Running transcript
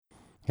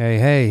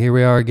Hey, here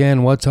we are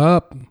again. What's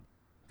up?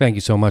 Thank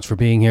you so much for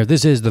being here.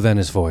 This is the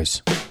Venice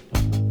Voice.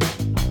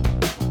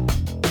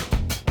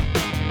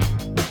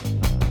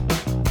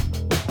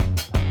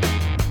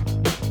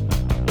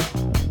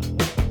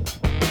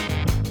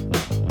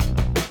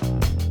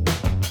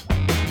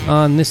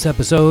 On this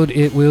episode,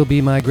 it will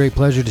be my great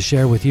pleasure to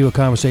share with you a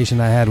conversation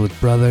I had with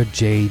Brother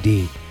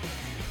JD.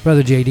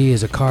 Brother JD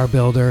is a car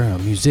builder, a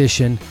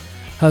musician,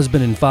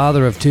 husband and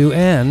father of two,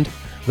 and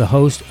the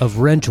host of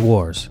Wrench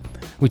Wars.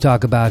 We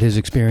talk about his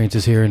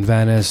experiences here in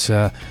Venice,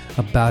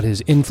 about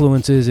his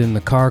influences in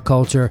the car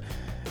culture,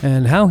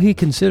 and how he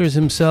considers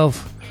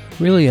himself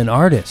really an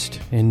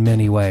artist in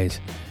many ways.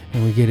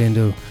 And we get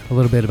into a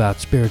little bit about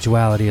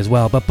spirituality as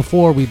well. But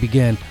before we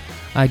begin,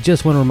 I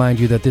just want to remind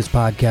you that this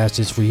podcast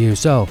is for you.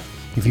 So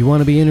if you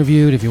want to be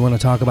interviewed, if you want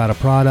to talk about a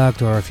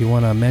product, or if you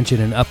want to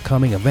mention an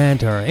upcoming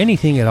event or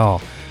anything at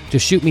all,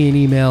 just shoot me an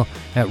email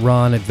at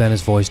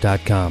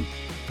ron@venicevoice.com.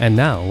 And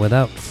now,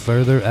 without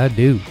further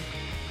ado,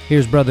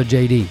 here's Brother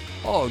JD.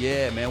 Oh,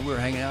 yeah, man. We were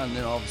hanging out, and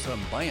then all of a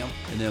sudden, bam,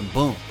 and then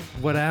boom.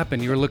 What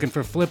happened? You were looking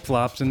for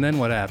flip-flops, and then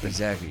what happened?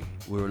 Exactly.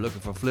 We were looking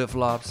for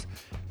flip-flops,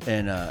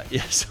 and,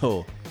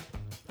 so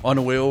on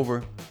the way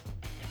over,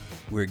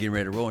 we were getting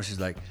ready to roll, and she's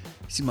like,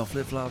 "You see my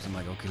flip-flops?" I'm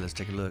like, "Okay, let's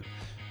take a look."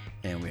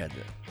 And we had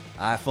the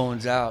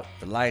iPhones out,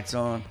 the lights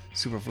on,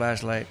 super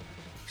flashlight.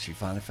 She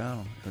finally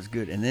found them. It was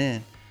good. And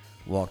then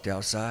walked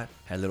outside,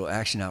 had a little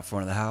action out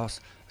front of the house.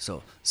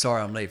 So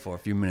sorry I'm late for a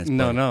few minutes.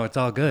 No, it's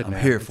all good, I'm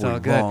man. here It's for all you,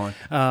 good.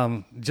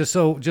 Ron. Just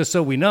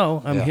so we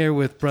know, I'm here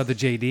with Brother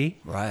JD.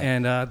 Right.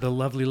 And the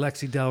lovely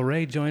Lexi Del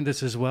Rey joined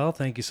us as well.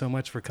 Thank you so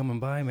much for coming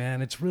by,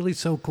 man. It's really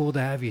so cool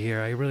to have you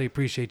here. I really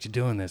appreciate you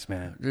doing this,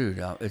 man.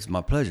 Dude, it's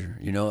my pleasure.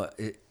 You know,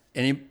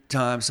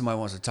 anytime somebody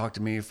wants to talk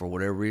to me for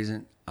whatever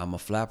reason, I'm a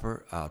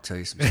flapper. I'll tell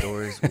you some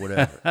stories,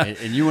 whatever. and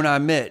you and I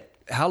met,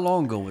 how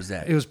long ago was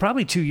that? It was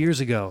probably 2 years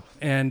ago.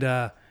 And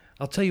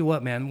I'll tell you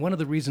what, man, one of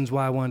the reasons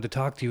why I wanted to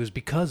talk to you is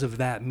because of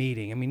that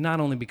meeting. I mean, not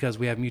only because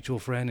we have mutual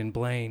friend in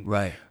Blaine.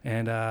 Right.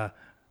 And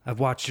I've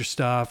watched your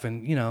stuff,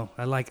 and, you know,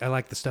 I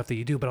like the stuff that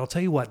you do. But I'll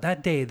tell you what,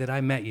 that day that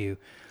I met you,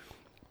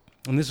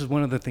 and this is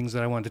one of the things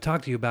that I wanted to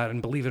talk to you about,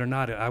 and believe it or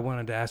not, I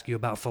wanted to ask you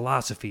about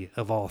philosophy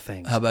of all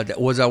things. How about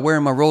that? Was I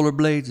wearing my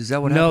rollerblades? Is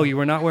that what happened? No, you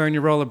were not wearing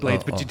your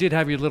rollerblades, but you did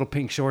have your little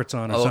pink shorts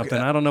on or something.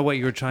 I don't know what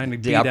you were trying to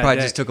do. Yeah, I that probably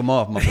day. just took them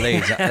off, my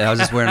blades. I was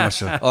just wearing my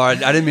shorts. All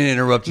right, I didn't mean to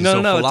interrupt you. No, so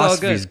it's all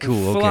philosophy good. is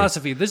cool. Okay.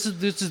 Philosophy. This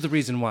is the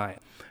reason why.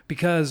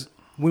 Because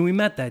when we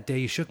met that day,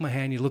 you shook my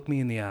hand, you looked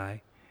me in the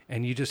eye,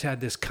 and you just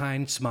had this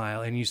kind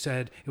smile, and you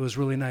said it was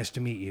really nice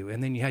to meet you.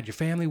 And then you had your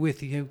family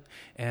with you,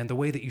 and the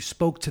way that you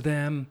spoke to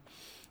them,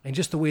 and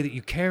just the way that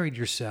you carried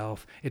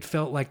yourself, it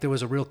felt like there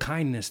was a real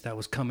kindness that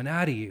was coming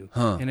out of you.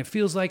 And it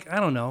feels like, I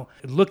don't know,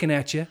 looking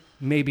at you,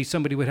 maybe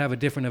somebody would have a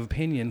different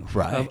opinion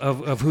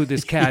of who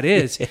this cat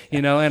is,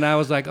 you know? And I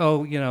was like,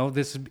 oh, you know,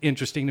 this is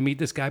interesting to meet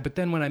this guy. But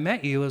then when I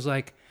met you, it was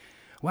like,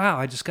 wow,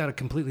 I just got a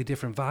completely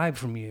different vibe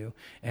from you.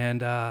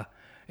 And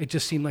it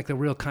just seemed like the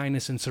real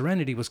kindness and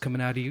serenity was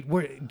coming out of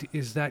you.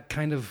 Is that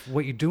kind of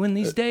what you're doing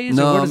these days?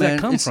 No, or where does man,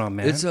 that come from,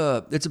 man? It's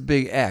a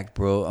big act,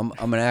 bro.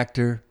 I'm an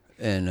actor,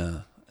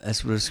 and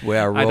that's the way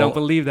I roll. I don't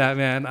believe that,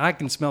 man. I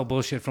can smell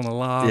bullshit from a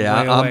long way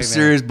away, I'm man.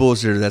 serious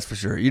bullshitter, that's for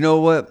sure. You know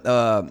what?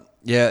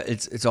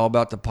 It's all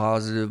about the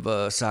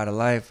positive side of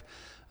life.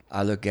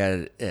 I look at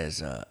it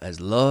as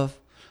love,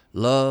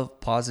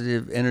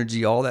 positive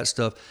energy, all that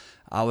stuff.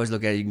 I always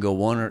look at it. You can go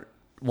one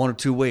or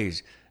two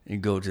ways. You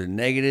can go to the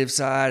negative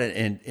side,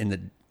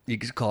 and you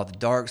can call it the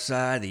dark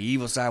side, the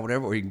evil side,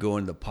 whatever, or you can go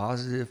into the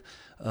positive,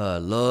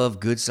 love,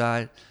 good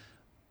side.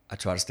 I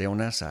try to stay on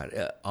that side.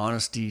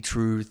 Honesty,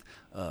 truth,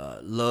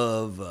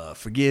 love,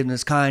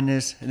 forgiveness,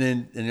 kindness. And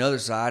then the other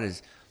side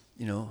is,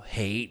 you know,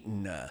 hate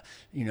and,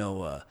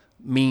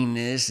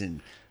 meanness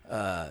and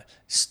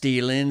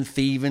stealing,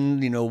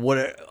 thieving, you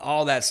know,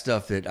 all that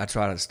stuff that I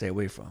try to stay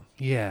away from.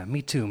 Yeah,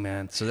 me too,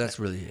 man. So that's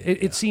really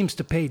it. It seems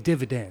to pay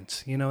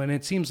dividends, you know, and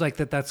it seems like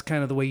that's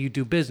kind of the way you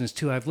do business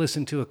too. I've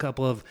listened to a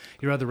couple of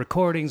your other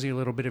recordings, a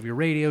little bit of your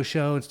radio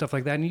show and stuff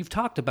like that, and you've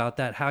talked about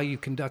that, how you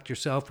conduct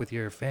yourself with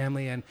your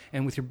family and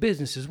with your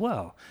business as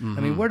well. Mm-hmm.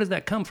 I mean, where does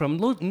that come from?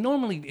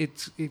 Normally,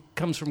 it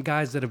comes from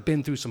guys that have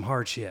been through some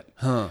hardship.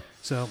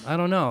 So I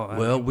don't know.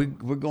 Well,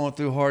 we're going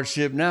through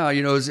hardship now.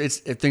 You know, it's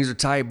things are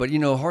tight, but you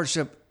know,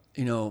 hardship.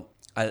 You know,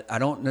 I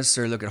don't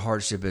necessarily look at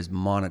hardship as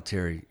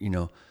monetary. You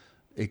know,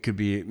 it could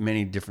be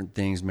many different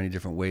things, many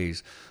different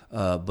ways.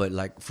 But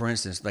like, for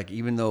instance, like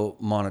even though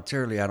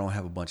monetarily I don't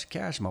have a bunch of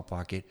cash in my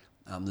pocket,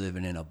 I'm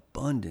living in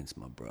abundance,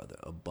 my brother,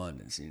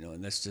 abundance. You know,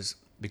 and that's just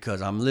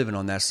because I'm living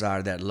on that side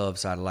of that love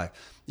side of life.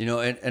 You know,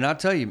 and I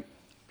tell you,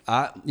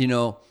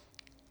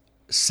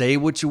 say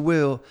what you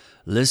will,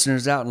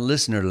 listeners out in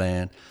listener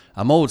land.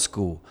 I'm old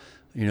school.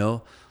 You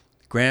know,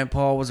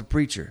 Grandpa was a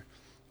preacher,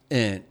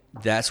 and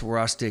that's where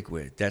I stick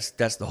with.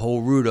 That's the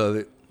whole root of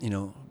it. You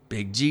know,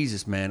 big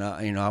Jesus, man.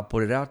 I'll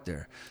put it out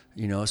there.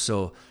 You know,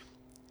 so,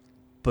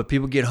 but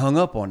people get hung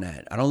up on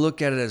that. I don't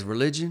look at it as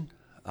religion.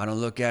 I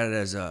don't look at it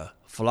as a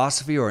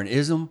philosophy or an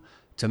ism.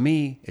 To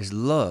me, it's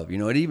love. You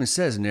know, it even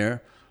says in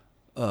there,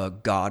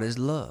 God is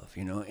love,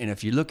 you know. And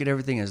if you look at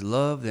everything as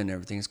love, then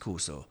everything's cool.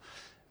 So,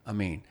 I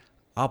mean,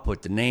 I'll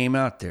put the name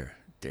out there.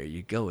 There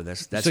you go.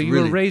 That's so you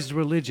really, were raised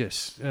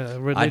religious.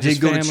 I did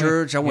go family? to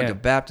church. I went Yeah. to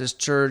Baptist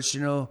church,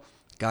 you know,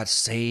 got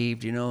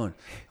saved, you know, and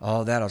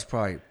all that. I was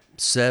probably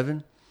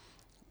 7,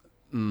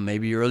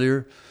 maybe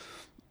earlier.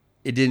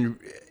 It didn't,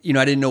 you know,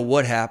 I didn't know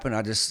what happened.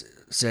 I just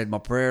said my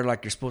prayer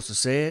like you're supposed to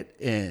say it,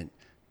 and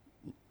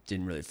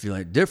didn't really feel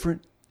any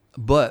different.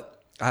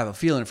 But I have a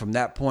feeling from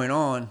that point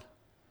on,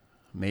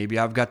 maybe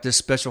I've got this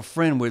special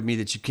friend with me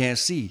that you can't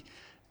see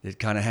that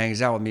kind of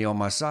hangs out with me on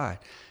my side.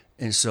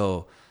 And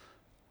so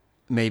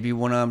maybe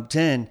when I'm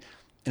 10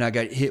 and I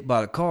got hit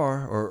by the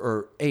car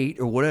or 8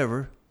 or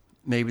whatever,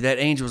 maybe that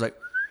angel was like,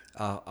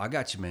 I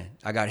got you, man.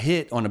 I got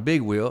hit on the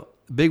big wheel.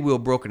 Big wheel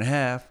broke in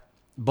half.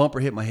 Bumper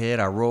hit my head.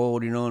 I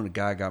rolled, you know, and the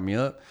guy got me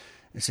up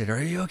and said,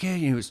 "Are you okay?"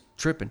 And he was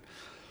tripping.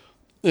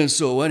 And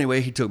so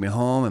anyway, he took me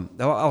home and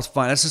I was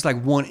fine. That's just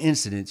like one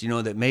incident, you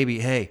know, that maybe,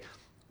 hey,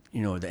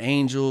 you know, the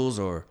angels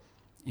or,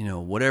 you know,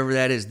 whatever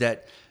that is,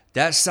 that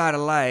side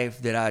of life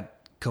that I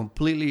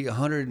completely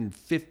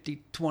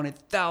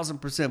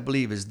 150,000%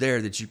 believe is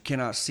there that you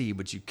cannot see,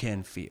 but you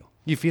can feel.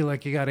 You feel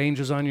like you got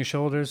angels on your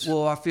shoulders?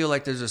 Well, I feel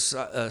like there's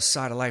a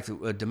side of life,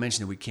 a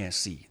dimension that we can't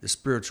see, the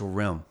spiritual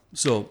realm.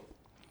 So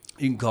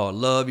you can call it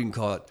love, you can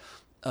call it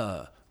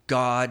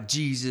God,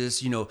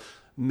 Jesus, you know,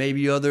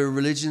 maybe other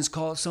religions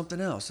call it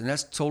something else, and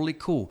that's totally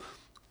cool.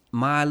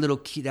 My little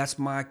key, that's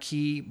my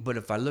key, but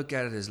if I look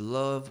at it as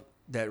love,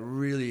 that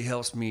really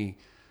helps me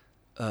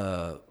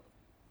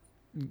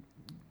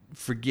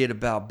forget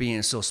about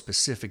being so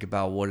specific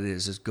about what it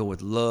is. Just go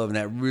with love, and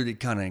that really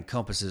kind of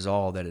encompasses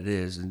all that it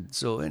is. And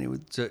so anyway,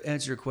 to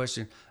answer your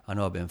question, I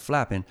know I've been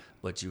flapping,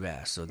 but you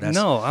asked. So that's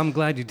No, I'm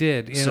glad you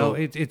did. You know,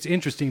 it's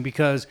interesting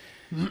because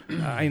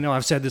I know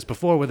I've said this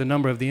before with a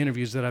number of the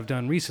interviews that I've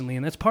done recently,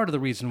 and that's part of the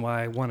reason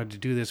why I wanted to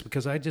do this,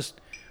 because I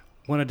just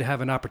wanted to have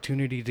an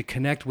opportunity to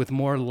connect with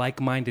more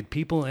like-minded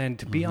people. And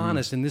to be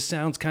honest, and this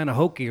sounds kind of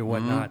hokey or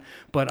whatnot,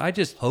 but I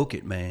just Hoke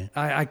it, man.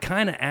 I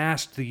kind of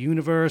asked the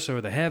universe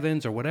or the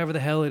heavens or whatever the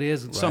hell it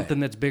is,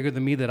 something that's bigger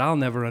than me that I'll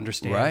never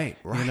understand. Right.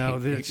 You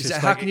know, it's just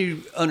how like, can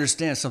you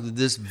understand something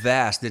this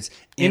vast, that's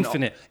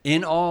Infinite.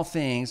 in all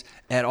things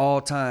at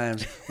all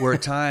times, where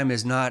time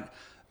is not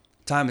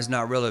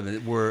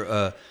relevant,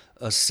 where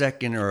a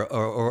second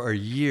or a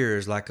year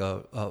is like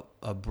a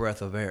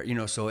breath of air, you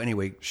know. So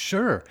anyway,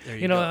 sure.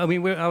 you know, go. I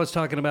mean, I was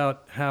talking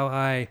about how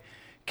I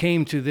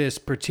came to this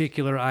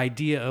particular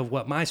idea of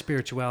what my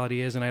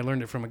spirituality is, and I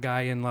learned it from a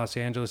guy in Los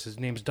Angeles. His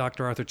name's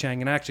Dr. Arthur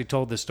Chang, and I actually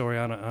told this story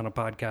on a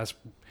podcast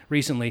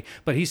recently.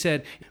 But he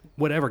said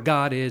whatever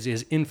God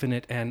is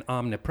infinite and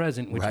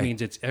omnipresent, which Right.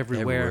 means it's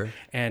everywhere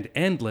and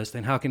endless.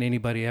 Then how can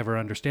anybody ever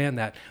understand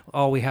that?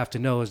 All we have to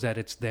know is that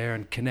it's there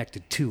and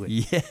connected to it.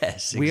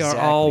 yes, We are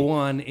exactly. all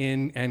one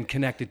in and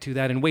connected to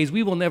that in ways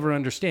we will never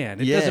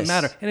understand. It doesn't Yes.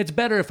 matter. And it's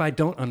better if I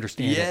don't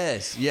understand it.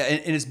 Yes, yeah,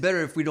 and it's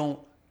better if we don't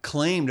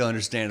claim to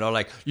understand it. Or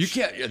like, you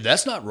can't.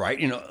 That's not right.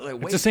 You know, like,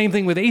 wait. It's the same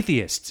thing with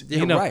atheists. Yeah,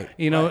 you know, right,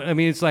 You know, right. I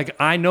mean, it's like,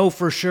 I know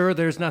for sure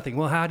there's nothing.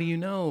 Well, how do you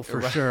know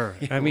for sure?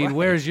 I mean, Right.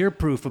 where's your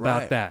proof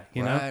about Right, that?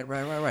 You know,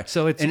 Right.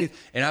 So it's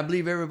and I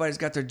believe everybody's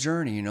got their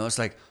journey. You know, it's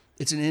like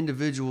it's an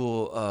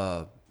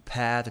individual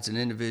path. It's an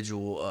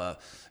individual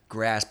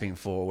grasping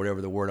for whatever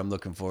the word I'm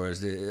looking for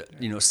is.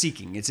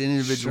 Seeking. It's an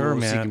individual Sure,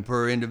 man. seeking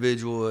per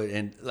individual,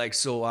 and like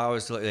so. I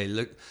was like, hey,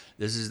 look,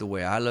 this is the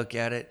way I look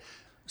at it.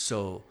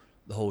 So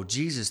the whole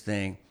Jesus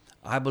thing,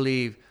 I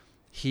believe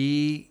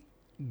he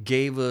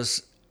gave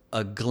us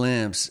a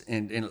glimpse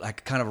and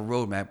like kind of a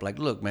roadmap. Like,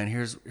 look, man,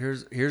 here's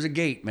a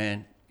gate,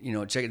 man. You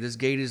know, check it. This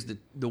gate is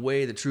the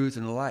way, the truth,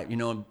 and the life. You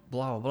know, and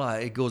blah blah blah.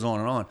 It goes on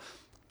and on.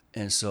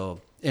 And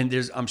so, and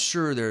I'm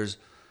sure there's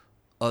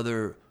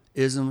other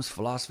isms,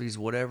 philosophies,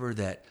 whatever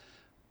that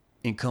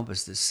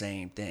encompass the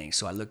same thing.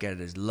 So I look at it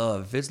as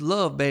love. If it's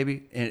love,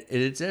 baby, and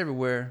it's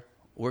everywhere,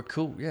 we're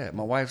cool. Yeah,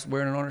 my wife's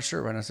wearing it on her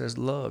shirt right now. It says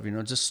love. You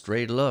know, just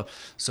straight love.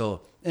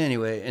 So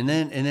anyway, and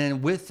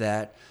then with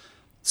that,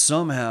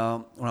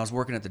 somehow when I was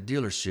working at the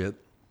dealership,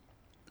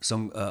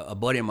 a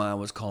buddy of mine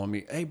was calling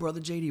me, "Hey,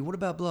 brother JD, what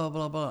about blah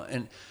blah blah?"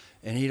 And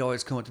he'd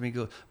always come up to me and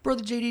go,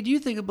 "Brother JD, do you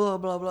think of blah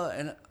blah blah?"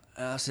 And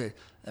I said,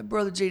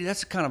 "Brother JD,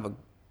 that's kind of a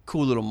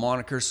cool little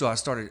moniker." So I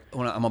started,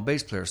 I'm a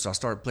bass player, so I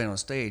started playing on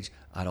stage.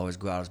 I'd always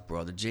go out as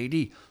Brother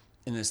JD,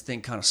 and this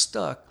thing kind of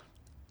stuck.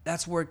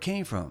 That's where it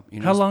came from. You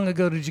know, how long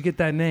ago did you get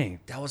that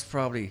name? that was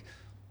probably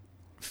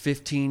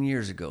 15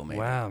 years ago, maybe.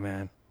 Wow,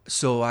 man.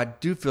 So I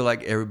do feel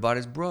like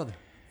everybody's brother.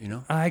 You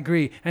know, I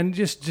agree. And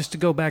just to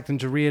go back and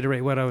to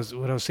reiterate what I was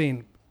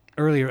saying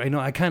earlier, I know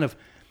I kind of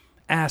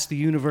asked the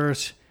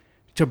universe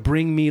to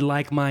bring me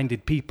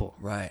like-minded people.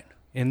 right?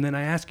 And then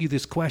I ask you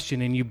this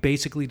question, and you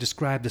basically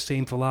describe the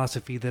same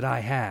philosophy that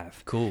I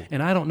have. Cool.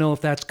 And I don't know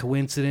if that's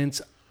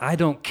coincidence. I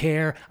don't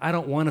care. I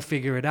don't want to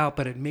figure it out,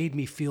 but it made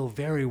me feel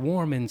very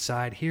warm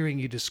inside hearing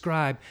you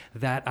describe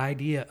that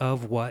idea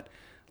of what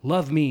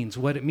love means,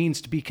 what it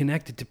means to be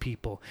connected to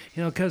people.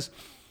 You know, because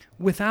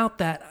without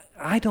that,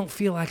 I don't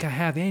feel like I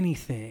have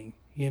anything.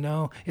 You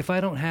know, if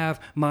I don't have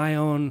my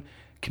own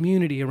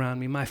community around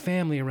me, my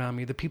family around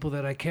me, the people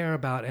that I care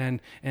about,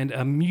 and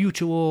a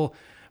mutual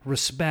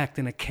respect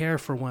and a care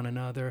for one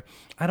another,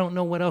 I don't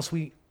know what else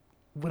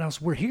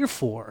we're here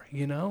for,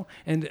 you know?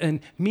 And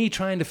me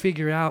trying to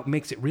figure out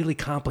makes it really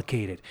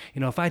complicated.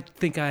 You know, if I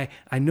think I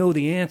know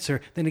the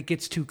answer, then it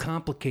gets too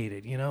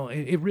complicated, you know?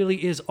 It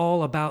really is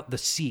all about the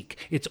seek.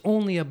 It's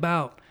only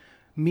about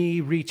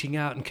me reaching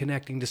out and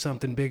connecting to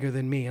something bigger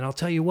than me. And I'll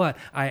tell you what,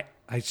 I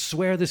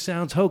swear this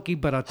sounds hokey,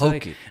 but I'll tell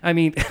you, I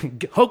mean,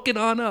 hoke it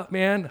on up,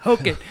 man.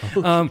 Hoke it.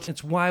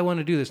 It's why I want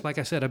to do this. Like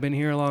I said, I've been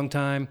here a long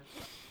time.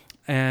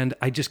 And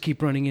I just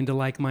keep running into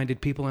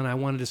like-minded people, and I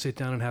wanted to sit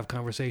down and have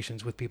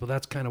conversations with people.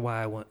 That's kind of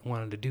why I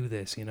wanted to do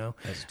this, you know?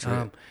 That's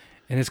true.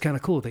 And it's kind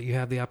of cool that you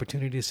have the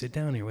opportunity to sit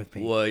down here with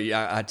me. Well,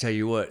 yeah, I tell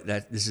you what,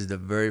 this is the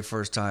very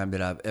first time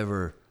that I've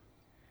ever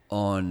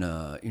on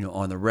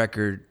the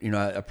record. You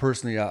know, I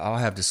personally, I'll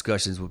have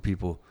discussions with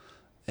people,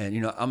 and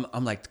you know,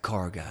 I'm like the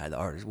car guy, the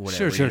artist,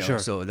 whatever. Sure.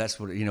 So that's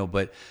what, you know.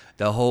 But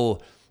the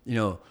whole, you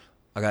know,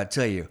 I gotta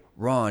tell you,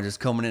 Ron just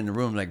coming in the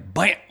room like,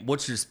 bam,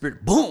 what's your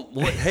spirit? Boom.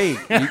 What? Hey,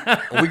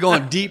 are we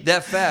going deep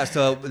that fast?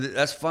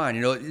 That's fine.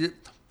 You know,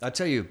 I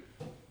tell you,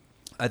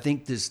 I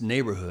think this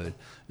neighborhood,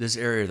 this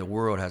area of the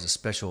world has a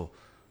special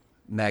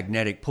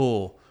magnetic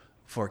pull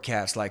for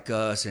cats like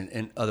us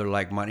and other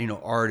like-minded, you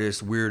know,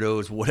 artists,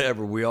 weirdos,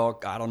 whatever. We all,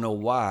 I don't know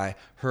why,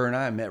 her and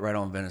I met right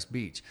on Venice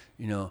Beach,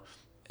 you know,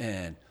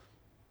 and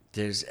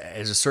there's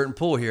a certain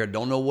pull here. I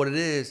don't know what it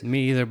is.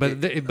 Me either,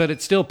 but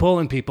it's still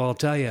pulling people, I'll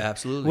tell you.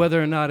 Absolutely.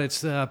 Whether or not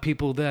it's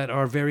people that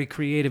are very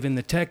creative in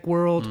the tech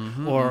world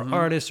or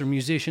artists or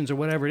musicians or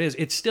whatever it is,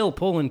 it's still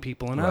pulling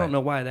people, and I don't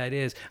know why that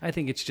is. I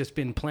think it's just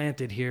been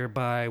planted here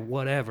by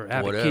whatever,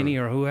 Abbott Kinney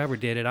or whoever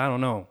did it. I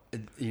don't know.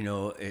 You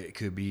know, it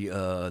could be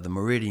the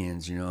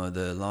meridians, you know,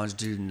 the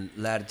longitude and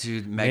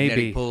latitude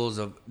magnetic pulls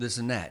of this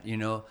and that, you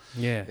know.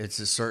 Yeah. It's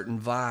a certain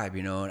vibe,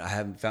 you know,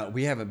 and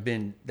we haven't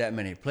been that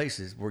many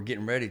places. We're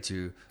getting ready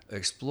to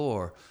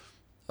explore,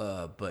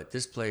 but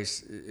this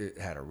place, it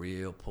had a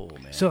real pull,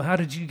 man. So how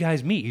did you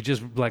guys meet? You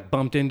just like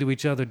bumped into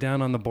each other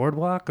down on the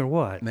boardwalk or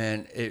what?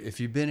 Man, if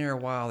you've been here a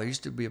while, there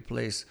used to be a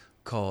place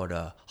called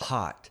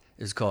Hot.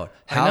 It's called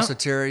House of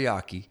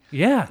Teriyaki.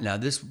 Yeah. Now,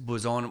 this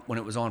was on when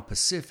it was on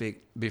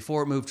Pacific.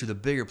 Before it moved to the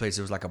bigger place,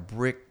 it was like a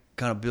brick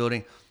kind of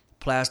building,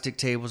 plastic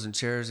tables and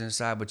chairs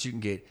inside, but you can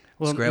get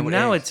scrambled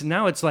eggs.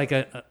 Now it's like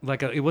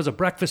it was a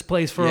breakfast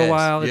place for a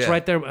while. It's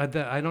right there.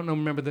 I don't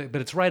know,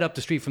 but it's right up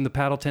the street from the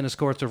paddle tennis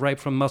courts, or right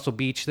from Muscle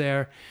Beach.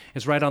 There,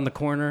 it's right on the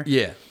corner.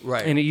 Yeah,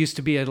 right. And it used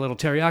to be a little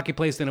teriyaki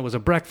place. Then it was a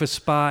breakfast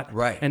spot.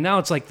 Right. And now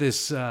it's like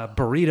this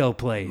burrito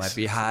place. Might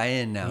be high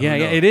end now. Yeah,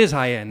 it is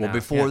high end. Well, now.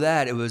 before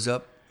that, it was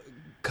up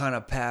kind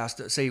of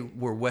past, say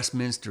where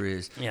Westminster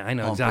is. Yeah, I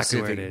know on exactly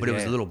Pacific, where it is. But it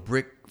was a little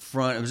brick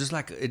front. It was just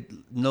like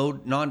no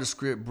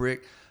nondescript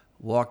brick.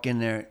 Walk in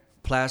there,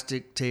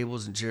 plastic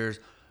tables and chairs.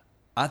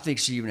 I think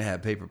she even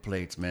had paper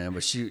plates, man.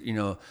 But she, you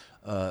know,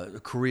 a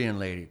Korean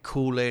lady,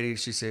 cool lady.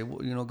 She said,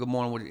 well, you know, good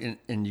morning,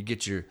 and you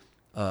get your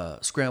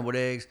scrambled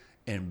eggs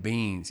and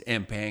beans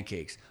and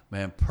pancakes,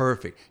 man.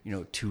 Perfect. You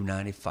know,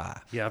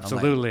 $2.95. Yeah,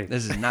 absolutely. Like,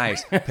 this is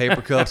nice.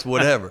 Paper cups,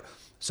 whatever.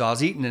 So I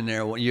was eating in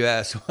there. When you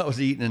asked, I was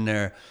eating in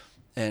there,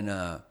 and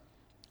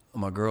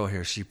my girl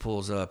here, she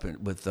pulls up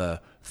with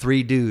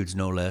 3 dudes,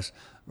 no less,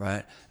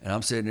 right? And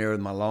I'm sitting there with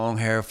my long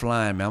hair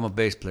flying, man. I'm a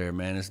bass player,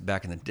 man. This is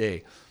back in the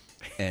day.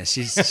 And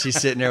she's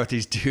sitting there with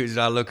these dudes,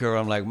 and I look at her,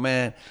 I'm like,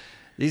 man,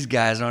 these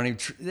guys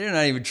they're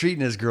not even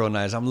treating this girl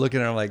nice. I'm looking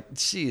at her, I'm like,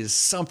 she is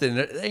something.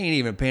 They ain't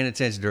even paying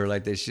attention to her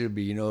like they should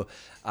be, you know.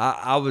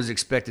 I was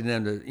expecting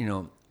them to, you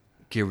know,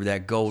 give her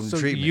that golden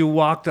treatment. So you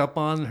walked up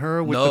on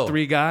her with the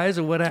 3 guys,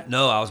 or what?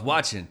 No, I was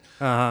watching.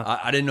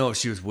 I didn't know if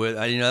she was with.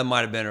 You know, that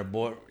might have been her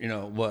boy. You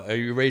know, what? Are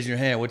you raising your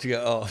hand? What you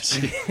got? Oh,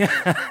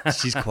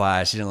 she's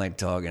quiet. She didn't like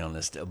talking on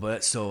this stuff.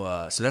 But so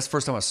that's the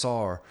first time I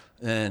saw her,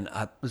 and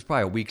it was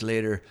probably a week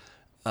later.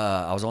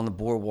 I was on the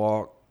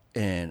boardwalk,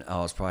 and I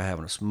was probably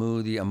having a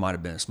smoothie. I might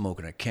have been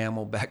smoking a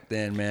Camel back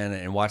then, man,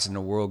 and watching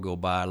the world go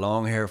by.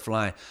 Long hair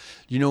flying.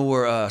 You know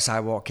where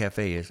Sidewalk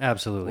Cafe is?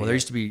 Absolutely. Well, there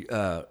used to be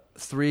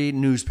 3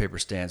 newspaper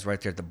stands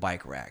right there at the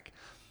bike rack,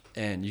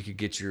 and you could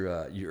get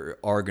your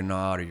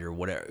Argonaut or your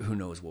whatever. Who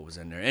knows what was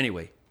in there?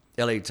 Anyway,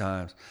 LA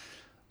Times.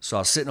 So I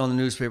was sitting on the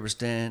newspaper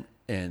stand,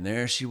 and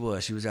there she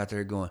was. She was out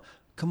there going,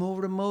 "Come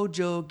over to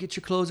Mojo, get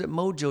your clothes at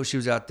Mojo." She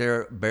was out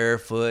there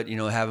barefoot, you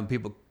know, having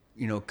people,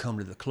 you know, come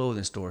to the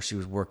clothing store. She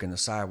was working the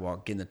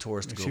sidewalk, getting the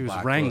tourists to go buy. She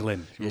was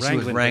wrangling. She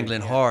was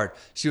wrangling hard.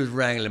 She was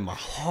wrangling my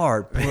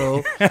heart,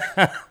 bro.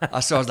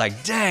 So I was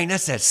like, dang,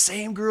 that's that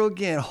same girl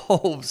again.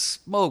 Oh,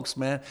 smokes,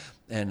 man.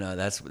 And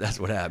that's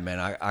what happened, man.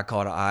 I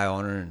caught an eye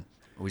on her, and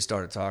we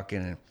started talking,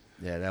 and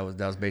yeah, that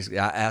was basically.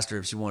 I asked her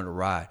if she wanted to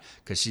ride,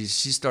 because she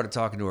started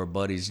talking to her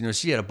buddies. You know,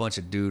 she had a bunch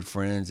of dude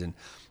friends, and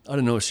I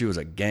didn't know if she was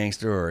a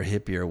gangster or a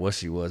hippie or what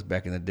she was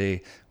back in the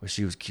day, but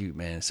she was cute,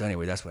 man. So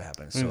anyway, that's what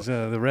happened.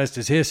 So the rest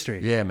is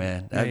history. Yeah,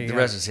 man. The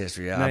rest is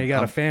history. Now you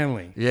got a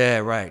family. Yeah,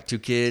 right. 2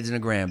 kids and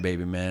a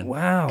grandbaby, man.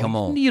 Wow. Come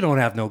on. You don't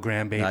have no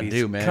grandbabies. I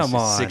do, man. Come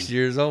on. 6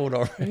 years old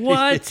already.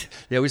 What?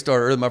 Yeah, we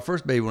started early. My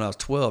first baby when I was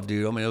 12,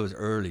 dude. I mean, it was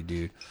early,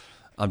 dude.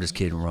 I'm just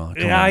kidding, Ron.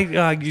 Come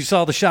Yeah, on. you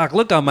saw the shock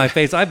look on my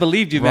face. I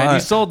believed you, man. Right. You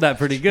sold that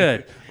pretty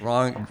good.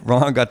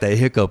 Ron got that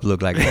hiccup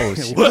look like, oh,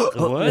 shit.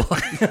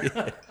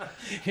 What?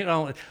 You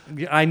know,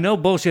 I know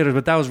bullshitters,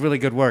 but that was really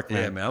good work,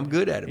 man. Yeah, man, I'm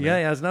good at it, man.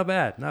 Yeah, it's not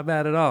bad. Not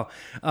bad at all.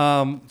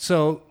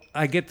 So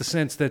I get the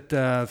sense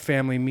that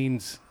family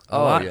means a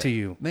lot yeah. to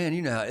you. Man,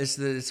 you know,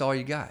 it's all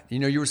you got. You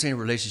know, you were saying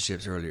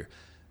relationships earlier.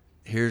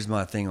 Here's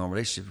my thing on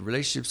relationships.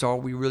 Relationships are all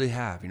we really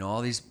have. You know,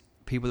 all these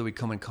people that we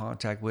come in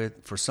contact with,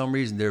 for some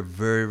reason, they're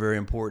very, very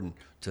important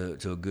to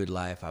a good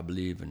life, I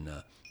believe. And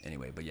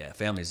anyway, but yeah,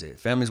 family's it.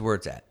 Family's where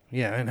it's at.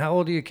 Yeah, and how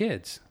old are your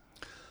kids?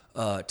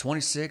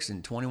 26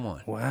 and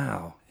 21.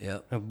 Wow.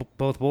 Yep.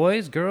 Both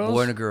boys, girls?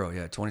 Boy and a girl,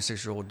 yeah.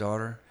 26-year-old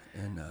daughter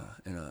and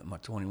my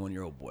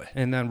 21-year-old boy.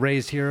 And then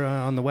raised here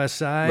on the west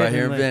side? Right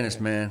here in like- Venice,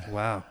 man.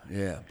 Wow.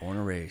 Yeah, born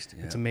and raised.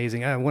 Yeah. It's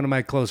amazing. One of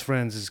my close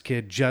friends, his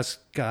kid just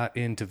got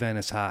into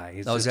Venice High.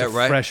 He's Oh, is just that a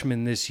right?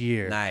 freshman this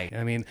year. Nice.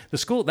 I mean,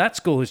 that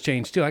school has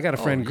changed too. I got a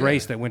friend, yeah.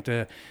 Grace, that went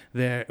to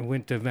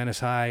Venice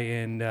High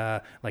in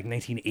like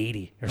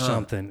 1980 or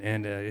something,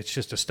 and it's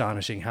just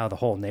astonishing how the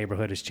whole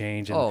neighborhood has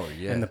changed. And, Oh,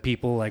 yeah. and the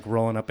people like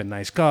rolling up in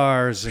nice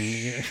cars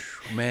and.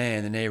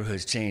 Man, the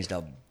neighborhood's changed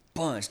a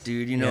bunch,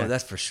 dude. You know, Yeah.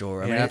 that's for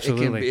sure. I Yeah, mean,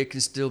 absolutely. it can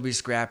still be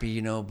scrappy,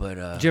 you know, but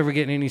Did you ever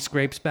get any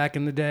scrapes back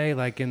in the day,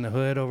 like in the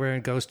hood over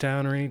in Ghost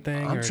Town or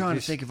anything? I'm or trying to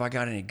just- think if I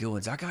got any good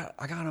ones. I got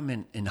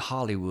them in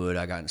Hollywood.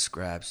 I got in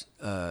scraps.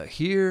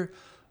 Here,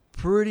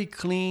 pretty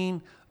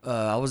clean.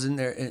 I was in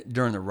there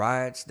during the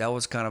riots. That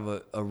was kind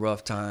of a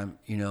rough time,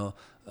 you know.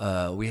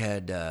 We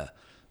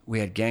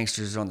had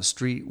gangsters on the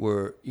street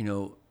where, you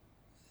know,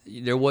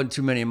 there wasn't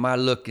too many of my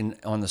looking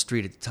on the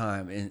street at the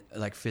time in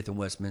like 5th and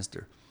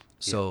Westminster.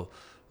 So,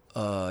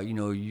 you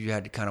know, you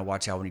had to kind of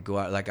watch out when you go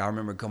out. Like I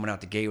remember coming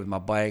out the gate with my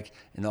bike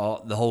and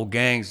the whole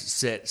gang's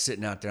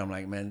sitting out there. I'm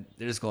like, man,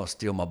 they're just going to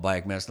steal my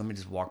bike, man. So let me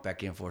just walk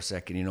back in for a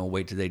second, you know,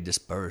 wait till they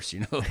disperse,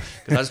 you know, because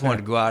I just wanted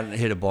to go out and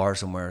hit a bar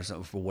somewhere or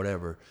something for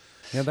whatever.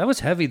 Yeah, that was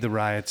heavy, the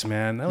riots,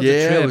 man. That was Yeah,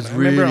 a trip. it was I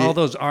remember really- all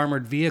those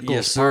armored vehicles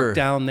Yes, sir. parked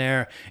down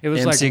there. It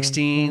was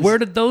M16s. like, where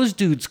did those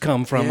dudes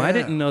come from? I Yeah.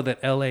 didn't know that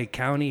L.A.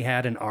 County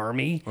had an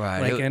army, Right.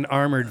 like, and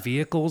armored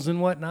vehicles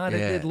and whatnot. Yeah,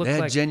 It looked they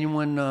had like...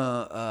 genuine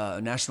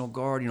National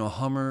Guard, you know,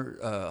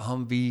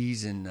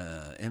 Humvees and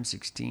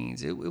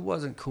M16s. It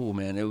wasn't cool,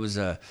 man. It was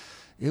a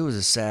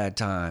sad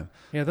time.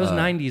 Yeah, those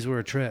 90s were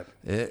a trip.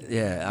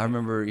 Yeah, I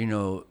remember, you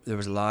know, there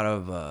was a lot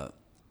of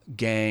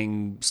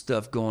gang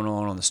stuff going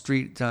on the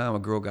street at the time. A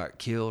girl got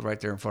killed right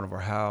there in front of our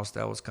house.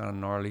 That was kind of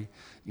gnarly.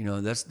 You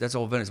know, that's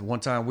old Venice. One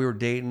time we were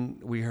dating,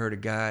 we heard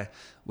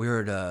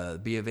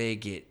B of A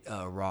get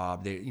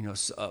robbed. They, you know,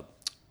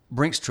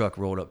 Brink's truck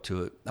rolled up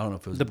to it. I don't know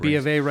if it was The B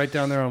of A right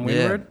down there on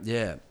Windward?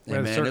 Yeah. By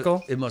the man,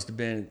 circle? It must have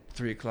been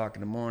 3 o'clock in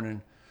the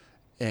morning.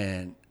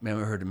 And man,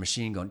 we heard the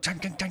machine going, chang,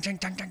 chang, chang, chang,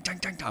 chang, chang, chang,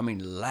 chang. I mean,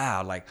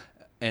 loud, like,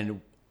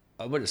 and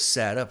I would have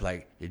sat up,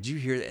 like, did you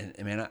hear that?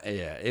 And man,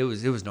 it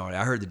was gnarly.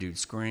 I heard the dude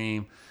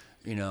scream,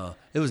 you know,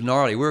 it was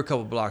gnarly. We were a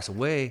couple blocks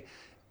away,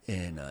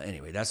 and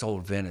anyway, that's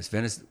old Venice.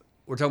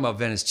 We're talking about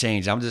Venice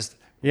change. I'm just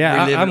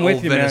reliving I'm with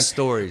old you, Venice man.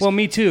 stories. Well,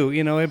 me too.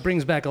 You know, it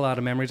brings back a lot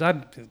of memories. I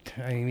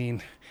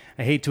mean,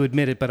 I hate to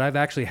admit it, but I've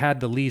actually had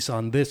the lease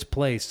on this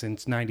place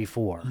since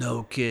 '94.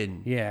 No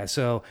kidding. Yeah,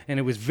 so, and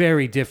it was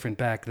very different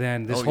back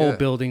then. This Oh, whole yeah.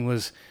 building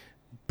was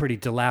pretty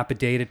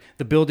dilapidated.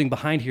 The building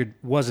behind here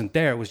wasn't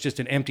there. It was just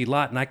an empty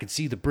lot, and I could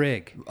see the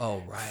brig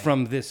Oh, right.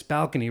 from this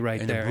balcony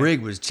right And there. the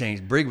brig was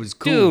changed. Brig was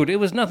cool. Dude, it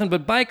was nothing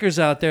but bikers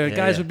out there. Yeah,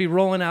 Guys yeah. would be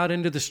rolling out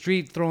into the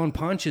street throwing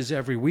punches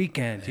every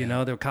weekend. You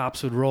know, the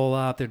cops would roll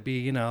up. There'd be,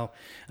 you know,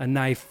 a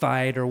knife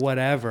fight or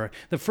whatever.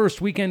 The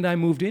first weekend I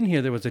moved in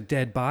here, there was a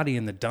dead body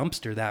in the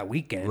dumpster that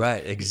weekend.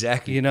 Right,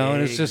 exactly. You know,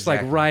 and it's just like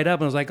Exactly. right up.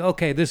 And I was like,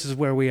 okay, this is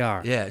where we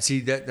are. Yeah, see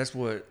that's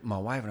what my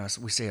wife and I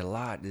we say a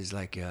lot is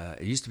like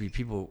it used to be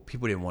people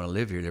didn't want to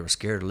live here. They were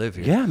scared to live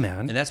here. Yeah,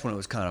 man. And that's when it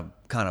was kind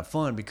of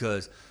fun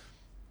because,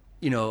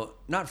 you know,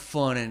 not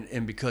fun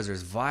and because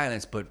there's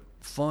violence, but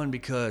fun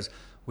because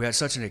we had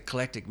such an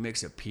eclectic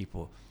mix of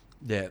people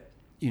that,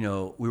 you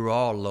know, we were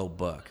all low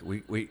buck.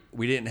 We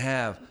didn't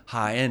have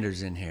high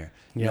enders in here.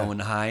 You Yeah. know, when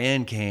the high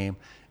end came,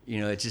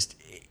 you know, it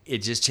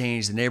just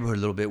changed the neighborhood a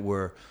little bit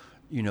where,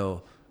 you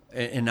know,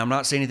 and I'm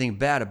not saying anything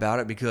bad about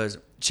it because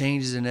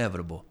change is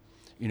inevitable,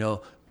 you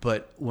know,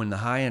 but when the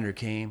high ender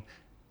came,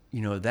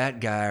 you know, that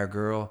guy or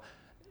girl,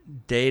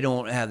 they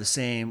don't have the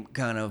same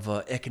kind of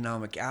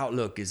economic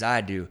outlook as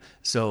I do.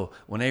 So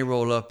when they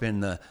roll up in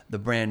the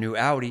brand new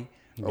Audi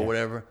or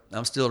whatever,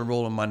 I'm still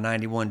rolling my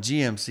 91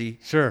 GMC.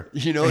 Sure.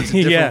 You know, it's a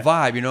different Yeah.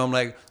 vibe. You know, I'm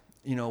like,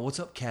 you know, what's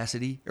up,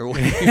 Cassidy? Or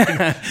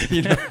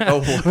you know,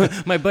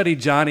 oh, My buddy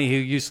Johnny, who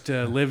used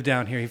to live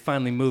down here, he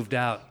finally moved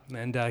out,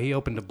 and he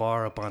opened a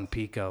bar up on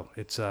Pico.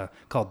 It's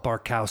called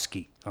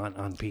Barkowski.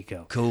 on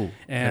Pico. Cool.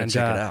 And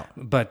check it out.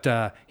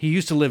 But he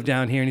used to live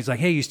down here, and he's like,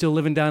 "Hey, you still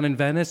living down in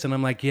Venice?" And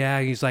I'm like,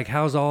 "Yeah." He's like,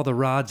 "How's all the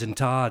Rods and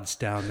Todds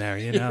down there?"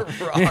 You know,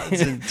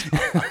 Rods and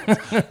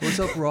Todds. What's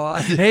up,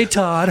 Rod? Hey,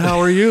 Todd, how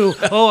are you?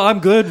 Oh, I'm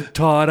good,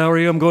 Todd. How are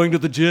you? I'm going to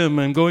the gym.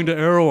 I'm going to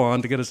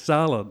Erewhon to get a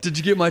salad. Did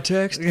you get my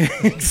text?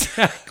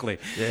 Exactly.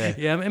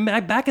 Yeah. And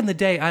back in the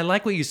day, I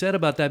like what you said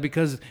about that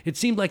because it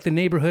seemed like the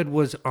neighborhood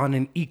was on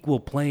an equal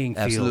playing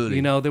field. Absolutely.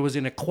 You know, there was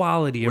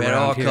inequality We had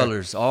around all here.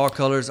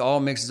 colors, all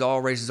mixes,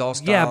 all races, all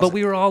styles. Yeah, but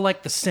we were all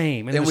like the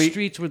same, and the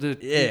streets were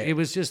Yeah. It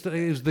was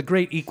the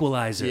great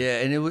equalizer. Yeah,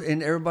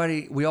 and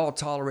everybody, we all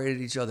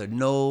tolerated each other,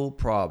 no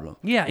problem.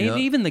 Yeah, you know?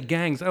 even the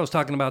gangs. I was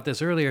talking about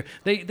this earlier.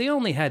 They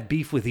only had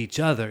beef with each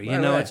other. You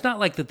know, right. It's not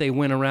like that they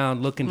went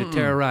around looking to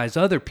terrorize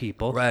other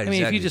people. Right, I mean, if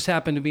exactly. you just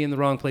happen to be in the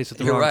wrong place at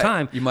the You're wrong right.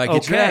 time, You might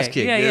get your ass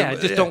kicked. Yeah. Yeah,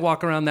 Just don't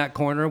walk around that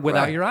corner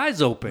without Right. your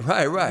eyes open.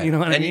 Right. You know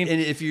what I mean?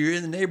 And if you're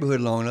in the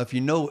neighborhood long enough,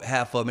 you know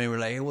half of them. And we're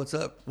like, hey, what's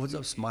up,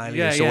 Smiley?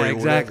 Yeah, or Shorty, yeah, or whatever,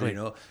 exactly. you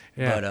know.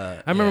 Yeah. But,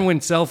 I remember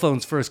when cell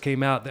phones first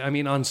came out. I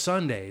mean, on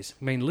Sundays,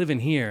 living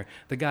here,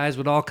 the guys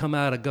would all come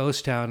out of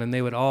Ghost Town and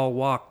they would all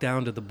walk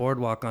down to the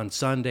boardwalk on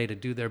Sunday to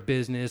do their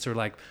business or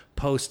like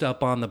post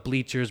up on the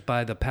bleachers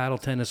by the paddle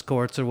tennis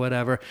courts or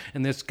whatever.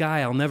 And this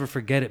guy, I'll never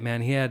forget it,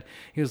 man.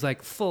 He was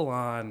like full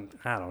on,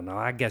 I don't know,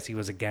 I guess he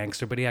was a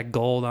gangster, but he had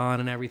gold on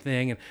and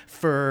everything and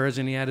furs,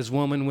 and he had his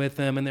woman with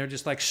him, and they're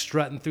just like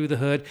strutting through the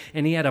hood.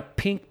 And he had a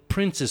pink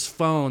Princess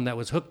phone that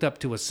was hooked up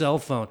to a cell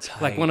phone,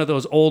 like one of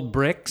those old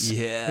bricks.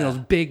 Yeah. You know,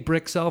 those big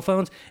brick cell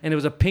phones. And it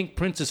was a pink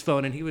Princess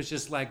phone, and he was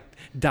just like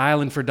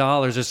dialing for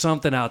dollars or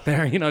something out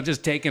there, you know,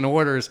 just taking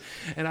orders.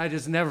 And I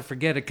just never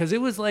forget it because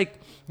it was like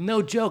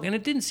no joke. And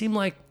it didn't seem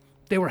like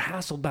they were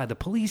hassled by the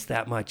police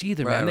that much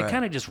either, man. They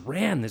kind of just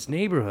ran this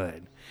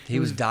neighborhood. he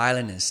was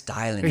dialing and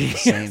styling at the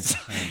same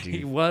time, dude.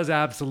 He was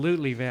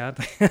absolutely, man.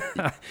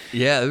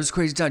 Yeah, it was a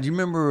crazy time. Do you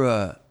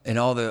remember and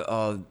all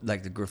the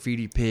like the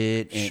graffiti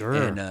pit? And, Sure.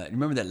 And you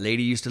remember that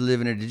lady used to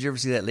live in there? Did you ever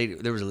see that lady?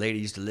 There was a lady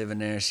used to live in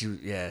there. She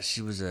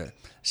was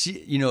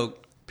you know,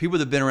 people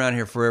that've been around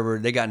here forever,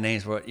 they got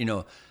names for it. You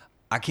know,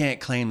 I can't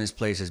claim this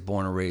place as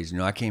born and raised. You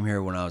know, I came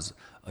here when I was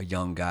a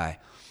young guy,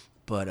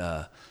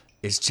 but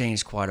it's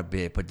changed quite a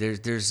bit. But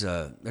there's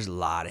a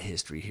lot of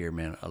history here,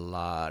 man. A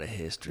lot of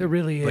history. There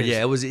really is. But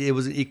yeah, it was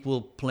an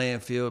equal playing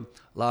field.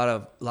 A lot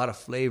of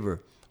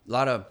flavor. A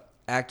lot of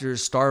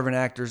actors, starving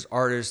actors,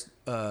 artists.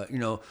 You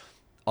know,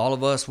 all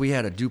of us, we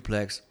had a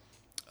duplex.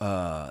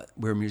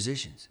 We're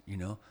musicians, you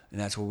know, and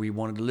that's where we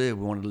wanted to live.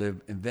 We wanted to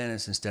live in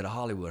Venice instead of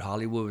Hollywood.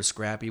 Hollywood was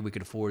scrappy. We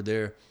could afford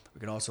there. We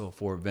could also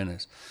afford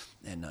Venice.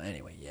 And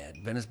anyway, yeah,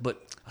 Venice.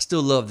 But I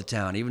still love the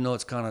town, even though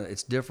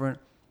it's different.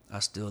 I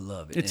still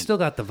love it. It's still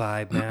got the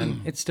vibe,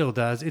 man. It still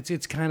does.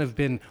 It's kind of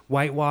been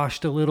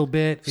whitewashed a little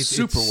bit.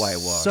 Super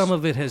whitewashed. Some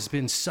of it has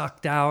been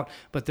sucked out,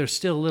 but there's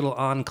still little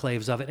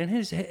enclaves of it. And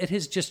it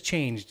has just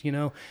changed, you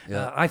know.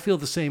 Yeah. I feel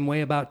the same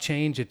way about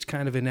change. It's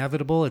kind of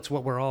inevitable. It's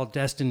what we're all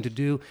destined to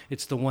do.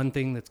 It's the one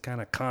thing that's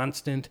kind of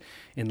constant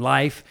in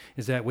life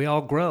is that we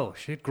all grow.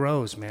 Shit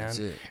grows, man. That's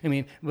it. I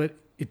mean, but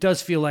it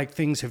does feel like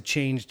things have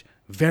changed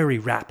very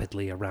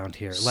rapidly around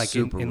here, like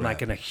Super in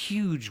like in a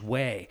huge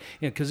way.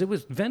 Because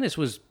Venice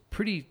was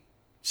pretty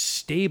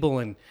stable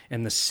and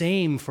the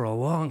same for a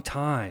long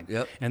time.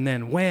 Yep. And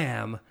then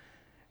wham,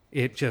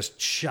 it just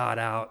shot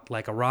out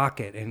like a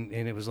rocket, and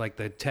it was like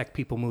the tech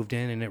people moved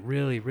in, and it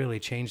really, really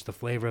changed the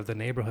flavor of the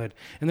neighborhood.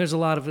 And there's a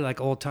lot of like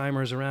old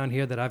timers around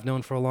here that I've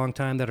known for a long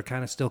time that are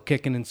kind of still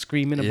kicking and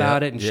screaming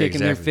about it and shaking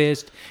their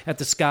fist at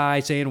the sky,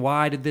 saying,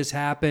 "Why did this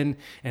happen?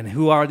 And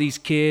who are these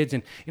kids?"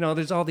 And you know,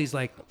 there's all these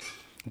like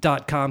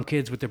 .com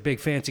kids with their big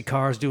fancy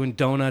cars doing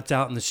donuts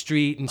out in the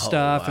street and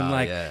stuff, and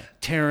like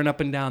tearing up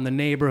and down the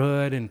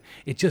neighborhood, and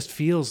it just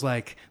feels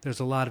like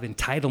there's a lot of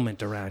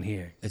entitlement around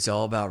here. It's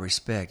all about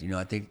respect. You know,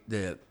 I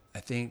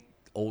think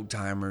old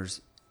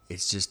timers,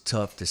 it's just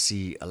tough to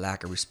see a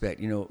lack of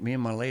respect. You know, me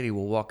and my lady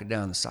will walk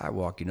down the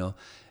sidewalk, you know,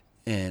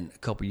 and a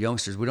couple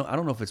youngsters, I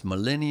don't know if it's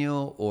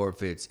millennial or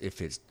if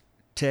it's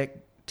tech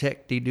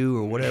de-do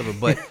or whatever,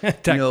 but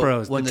Tech you know,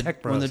 bros, when the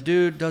tech bros. when the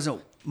dude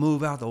doesn't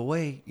move out the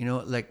way, you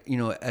know, like, you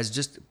know, as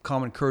just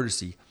common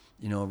courtesy,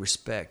 you know,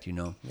 respect, you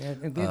know. Yeah,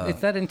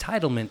 it's that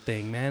entitlement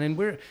thing, man.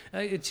 And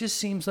it just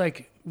seems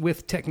like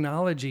with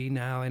technology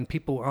now and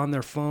people on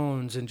their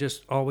phones and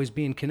just always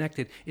being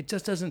connected, it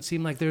just doesn't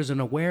seem like there's an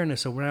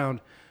awareness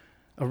around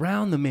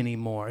them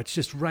anymore. It's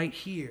just right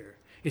here.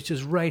 It's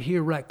just right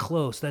here, right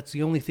close. That's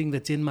the only thing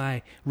that's in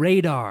my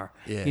radar.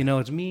 Yeah. You know,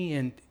 it's me,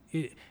 and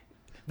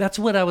that's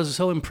what I was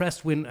so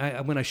impressed when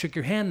I shook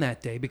your hand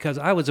that day, because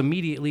I was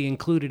immediately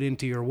included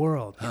into your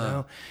world. You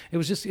know, it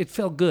was just, it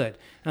felt good,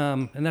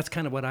 and that's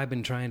kind of what I've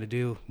been trying to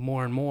do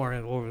more and more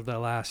over the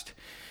last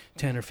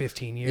 10 or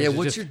 15 years. Yeah,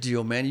 what's your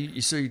deal, man?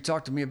 You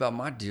talked to me about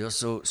my deal.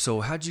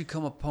 So how'd you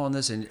come upon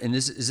this? And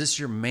is this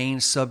your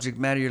main subject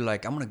matter? You're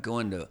like, I'm gonna go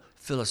into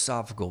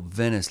philosophical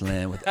Venice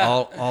land with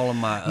all of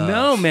my.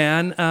 No,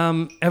 man.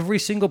 Every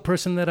single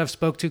person that I've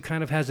spoke to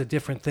kind of has a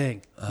different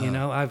thing. You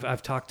know,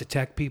 I've talked to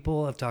tech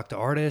people, I've talked to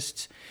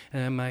artists,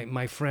 and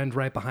my friend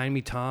right behind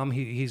me, Tom,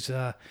 he's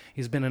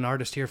been an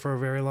artist here for a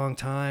very long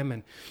time,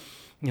 and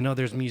you know,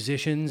 there's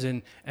musicians,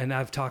 and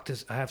I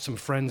have some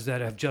friends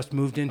that have just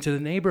moved into the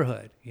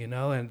neighborhood, you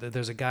know, and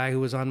there's a guy who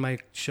was on my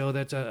show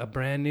that's a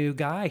brand new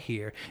guy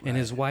here, and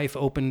his wife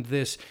opened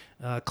this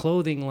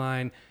clothing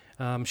line,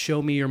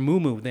 Show Me Your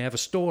Moo. They have a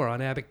store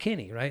on Abbot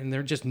Kinney, right? And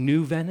they're just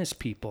new Venice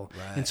people.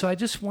 Right. And so I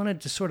just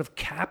wanted to sort of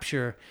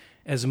capture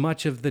as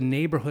much of the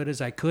neighborhood as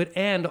I could,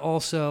 and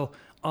also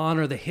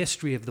honor the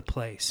history of the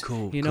place.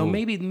 Cool. You know, cool.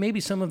 maybe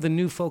some of the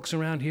new folks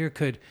around here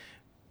could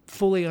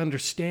fully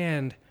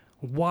understand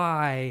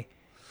why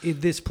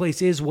this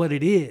place is what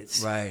it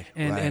is, Right,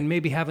 and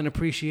maybe have an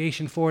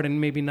appreciation for it, and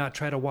maybe not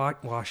try to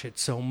wash it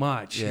so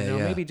much. Yeah, you know,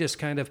 yeah. maybe just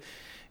kind of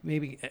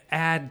maybe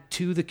add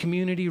to the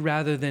community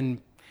rather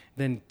than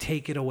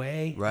take it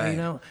away. Right. You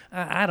know,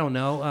 I don't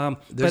know.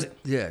 There's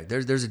But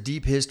there's a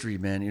deep history,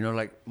 man. You know,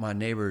 like my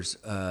neighbors.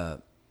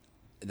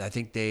 I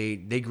think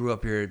they grew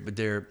up here, but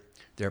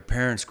their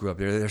parents grew up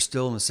there. They're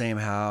still in the same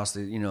house.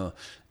 You know,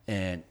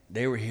 and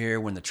they were here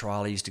when the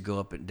trolley used to go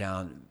up and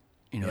down.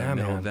 You know, Yeah, in the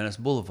middle man. of Venice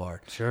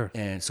Boulevard. Sure.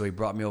 And so he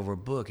brought me over a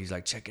book. He's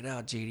like, check it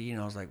out, JD.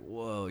 And I was like,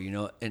 whoa, you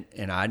know,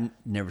 and I'd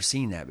never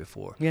seen that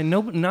before. yeah,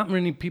 not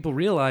many people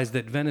realize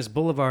that Venice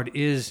Boulevard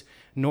is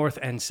North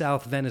and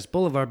South Venice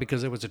Boulevard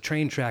because there was a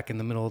train track in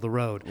the middle of the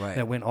road Right.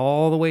 that went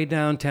all the way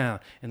downtown,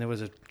 and there was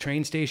a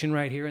train station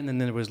right here, and then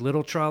there was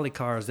little trolley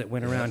cars that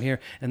went around here,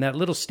 and that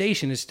little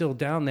station is still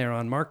down there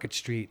on Market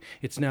Street.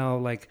 It's now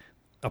like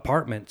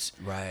apartments,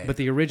 Right. But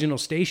the original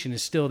station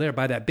is still there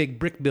by that big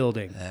brick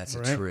building. That's a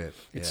right? trip.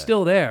 It's Yeah.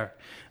 still there.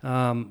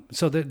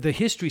 So the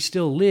history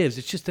still lives.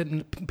 It's just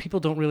that people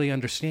don't really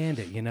understand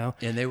it, you know?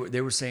 And they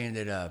were saying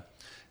that,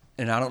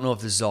 and I don't know if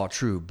this is all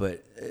true,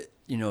 but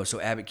you know, so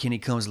Abbot Kinney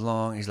comes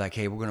along. He's like,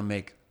 hey, we're gonna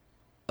make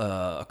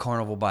a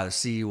carnival by the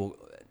sea. We'll,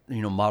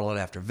 you know, model it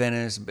after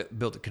Venice.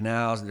 Built the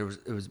canals. It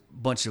was a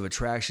bunch of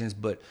attractions.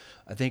 But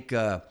I think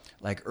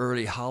like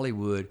early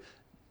Hollywood,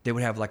 they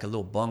would have like a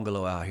little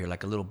bungalow out here,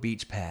 like a little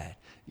beach pad,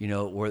 you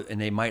know, and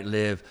they might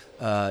live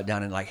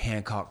down in like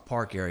Hancock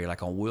Park area,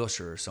 like on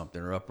Wilshire or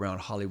something, or up around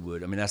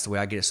Hollywood. I mean, that's the way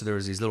I get it. So there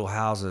was these little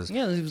houses.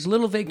 Yeah, it was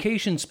little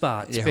vacation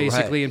spots, Yeah,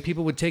 basically, right. and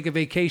people would take a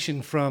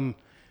vacation from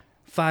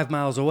 5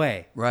 miles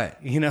away. Right.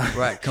 You know?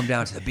 Right. Come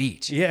down to the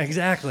beach. Yeah,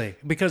 exactly.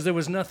 Because there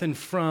was nothing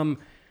from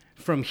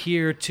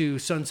here to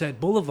Sunset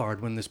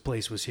Boulevard when this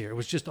place was here. It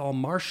was just all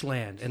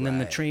marshland. And then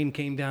the Right. train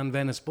came down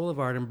Venice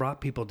Boulevard and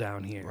brought people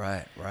down here.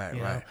 Right. Right. you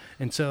know? Right.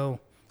 And so,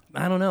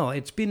 I don't know.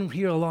 It's been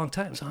here a long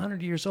time. It's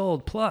 100 years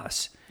old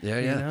plus. Yeah,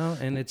 You yeah. know?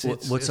 And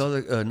What's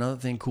another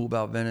thing cool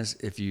about Venice?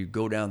 If you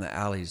go down the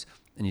alleys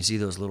and you see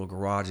those little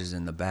garages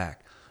in the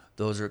back,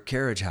 those are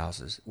carriage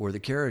houses where the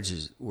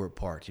carriages were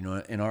parked. You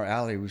know, in our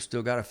alley, we've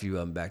still got a few of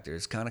them back there.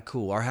 It's kind of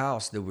cool. Our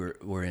house that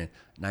we're in,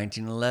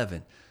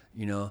 1911.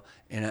 You know,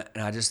 and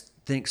I just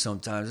think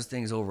sometimes this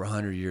thing's over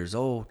 100 years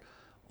old.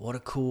 What a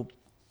cool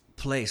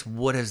place.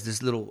 What has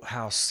this little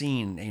house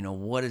seen? You know,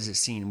 what has it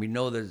seen? We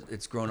know that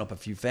it's grown up a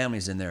few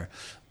families in there,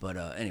 but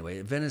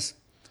anyway, Venice.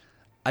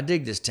 I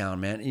dig this town,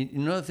 man.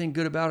 Another thing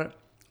good about it,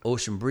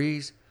 ocean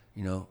breeze.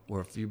 You know,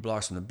 we're a few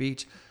blocks from the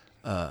beach.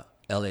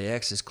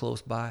 LAX is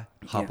close by.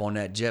 Hop on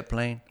that jet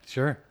plane.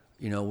 Sure.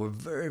 You know, we're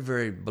very,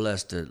 very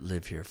blessed to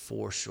live here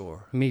for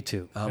sure. Me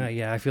too.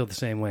 Yeah, I feel the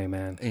same way,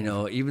 man. You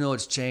know, even though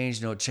it's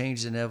changed, you know, change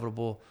is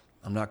inevitable.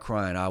 I'm not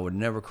crying. I would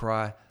never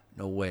cry.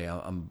 No way.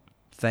 I'm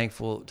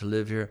thankful to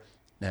live here.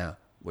 Now,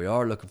 we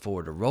are looking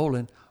forward to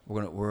rolling.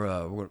 We're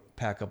gonna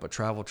pack up a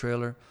travel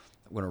trailer.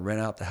 We're gonna rent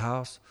out the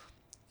house,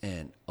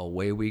 and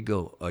away we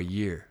go. A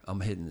year.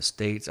 I'm hitting the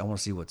States. I want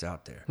to see what's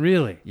out there.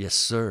 Really? Yes,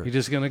 sir. You're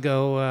just gonna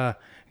go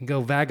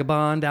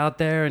vagabond out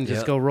there and just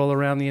Yep. go roll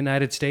around the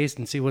United States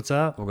and see what's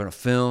up? We're gonna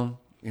film.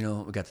 You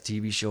know, we got the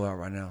TV show out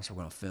right now, so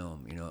we're gonna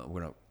film. You know,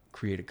 we're gonna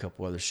create a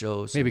couple other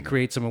shows. Maybe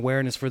create some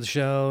awareness for the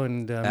show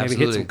and maybe hit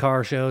Absolutely. some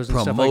car shows and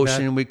promotion. stuff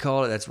like that. We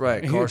call it. That's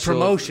right. Car shows.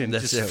 Promotion,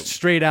 That's just it.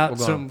 straight out We're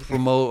gonna some-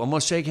 promote. I'm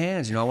gonna shake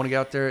hands. You know, I want to get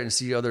out there and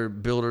see other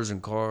builders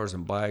and cars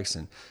and bikes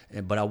and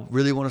but I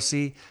really want to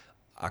see.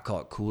 I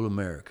call it Cool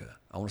America.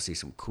 I want to see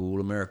some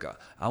Cool America.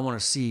 I want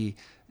to see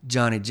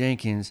Johnny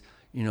Jenkins,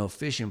 you know,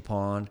 fishing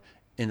pond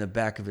in the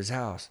back of his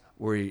house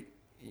where he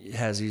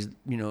has these,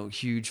 you know,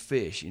 huge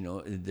fish. You know,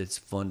 it's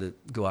fun to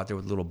go out there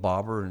with a little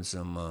bobber and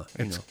some,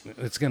 you know.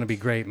 It's going to be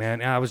great,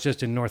 man. I was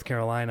just in North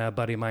Carolina. A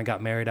buddy of mine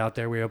got married out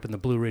there. We were up in the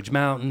Blue Ridge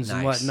Mountains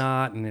and Nice.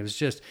 whatnot, and it was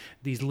just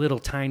these little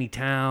tiny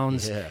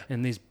towns Yeah.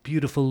 and these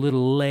beautiful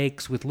little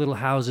lakes with little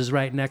houses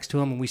right next to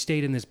them. And we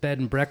stayed in this bed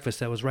and breakfast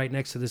that was right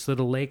next to this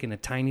little lake in a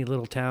tiny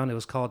little town. It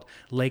was called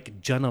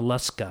Lake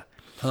Junaluska.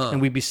 And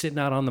we'd be sitting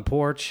out on the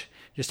porch,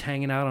 just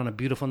hanging out on a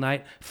beautiful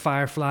night,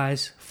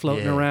 fireflies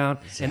floating Yeah, around,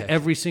 exactly. and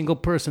every single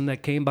person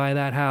that came by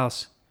that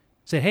house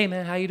said, "Hey,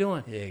 man, how you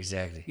doing? Yeah,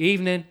 exactly.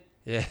 Evening."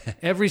 Yeah.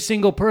 Every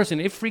single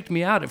person. It freaked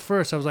me out at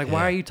first. I was like,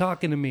 why are you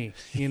talking to me?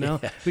 You know,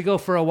 we go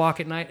for a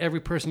walk at night. Every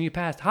person you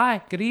passed,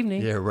 hi, good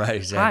evening. Yeah, right.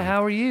 Exactly. Hi,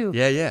 how are you?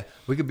 Yeah.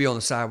 We could be on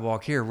the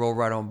sidewalk here, roll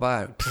right on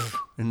by,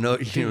 and no,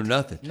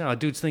 nothing. No, a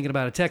dude's thinking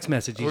about a text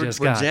message he just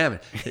We're got. jamming.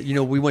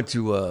 We went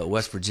to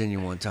West Virginia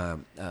one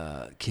time,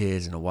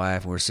 kids and a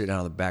wife, and we were sitting out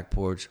on the back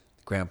porch,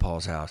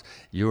 Grandpa's house.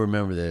 You'll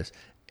remember this.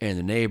 And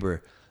the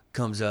neighbor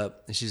comes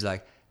up, and she's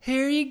like,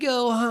 here you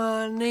go,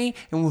 honey.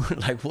 And we're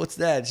like, what's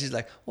that? And she's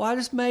like, well, I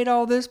just made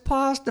all this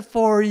pasta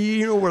for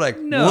you. We're like,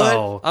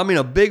 No. what? I mean,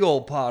 a big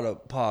old pot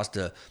of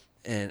pasta.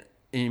 And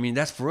you mean,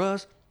 that's for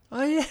us?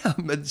 Oh, yeah.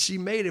 But she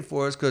made it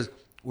for us because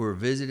we were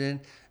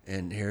visiting,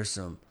 and here's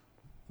some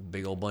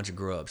big old bunch of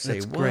grubs. Say,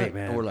 That's what? great,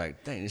 man. And we're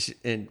like, dang.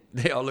 And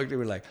they all looked at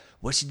me like,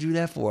 what'd she do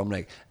that for? I'm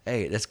like,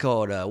 hey, that's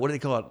called, what do they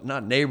call it?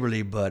 Not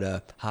neighborly,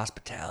 but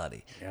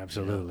hospitality.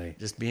 Absolutely.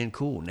 Just being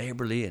cool,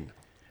 neighborly, and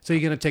So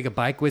you're going to take a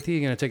bike with you?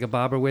 You're going to take a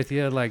bobber with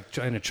you, like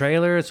in a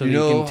trailer, so You you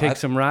know, can take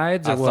some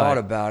rides? Or I what? thought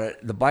about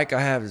it. The bike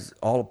I have is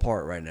all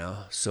apart right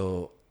now,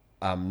 so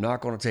I'm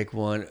not going to take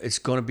one. It's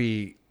going to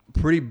be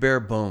pretty bare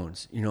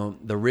bones.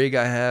 The rig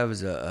I have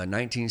is a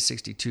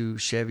 1962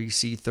 Chevy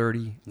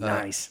C30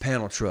 Nice.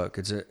 panel truck.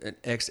 It's an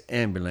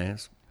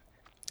ex-ambulance,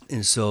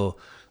 and so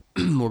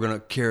we're going to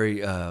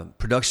carry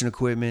production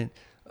equipment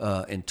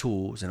and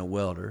tools and a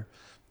welder,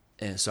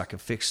 and so I can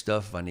fix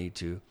stuff if I need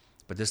to.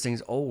 But this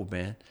thing's old,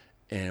 man.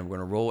 And we're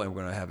going to roll, and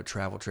we're going to have a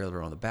travel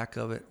trailer on the back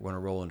of it. We're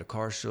going to roll into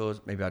car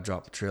shows. Maybe I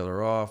drop the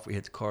trailer off. We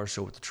hit the car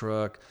show with the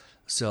truck,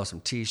 sell some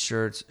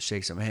T-shirts,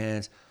 shake some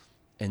hands.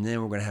 And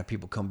then we're going to have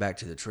people come back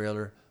to the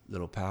trailer,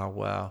 little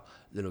powwow,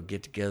 little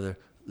get-together,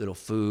 little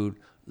food,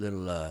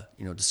 little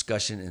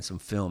discussion, and some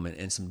film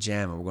and some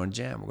jamming. We're going to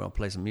jam. We're going to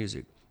play some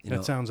music.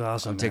 That sounds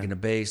awesome, I'm taking the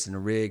bass and the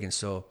rig. And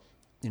so,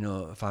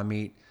 if I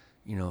meet,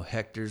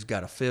 Hector's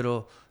got a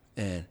fiddle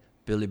and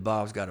Billy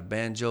Bob's got a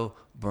banjo,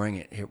 bring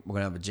it. Here, we're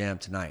going to have a jam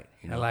tonight.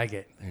 I like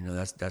it.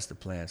 That's the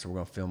plan. So we're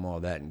going to film all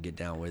that and get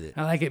down with it.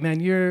 I like it,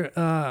 man. You're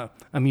a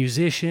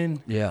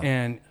musician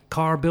and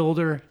car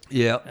builder.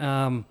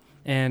 Yeah.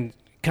 And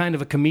kind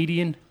of a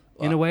comedian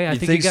in a way. I you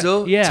think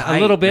so? Yeah, Tight,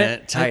 a little bit.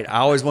 Man, tight. I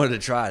always wanted to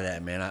try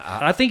that, man.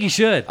 I think you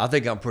should. I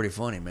think I'm pretty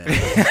funny, man.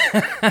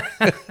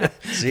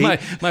 See?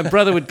 My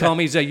brother would call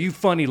me, he'd say, you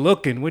funny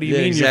looking. What do you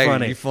mean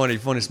exactly. you're funny?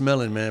 You're funny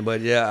smelling, man. But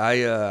yeah,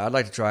 I'd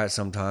like to try it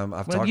sometime.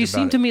 I've talked about it. You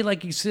seem to me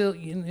like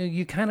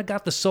you kind of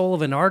got the soul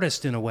of an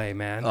artist in a way,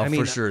 man. Oh,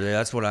 for sure. Yeah,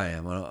 that's what I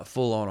am. I'm a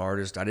full-on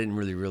artist. I didn't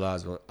really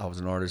realize I was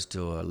an artist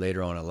till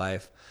later on in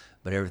life.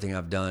 But everything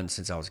I've done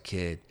since I was a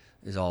kid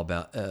is all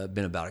about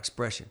been about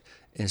expression.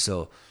 And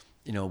so,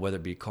 whether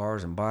it be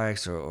cars and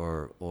bikes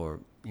or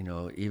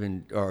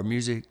even or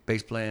music,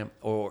 bass playing,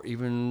 or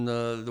even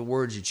the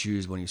words you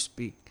choose when you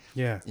speak.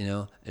 Yeah.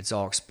 It's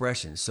all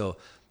expression. So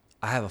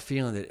I have a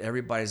feeling that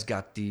everybody's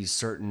got these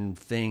certain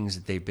things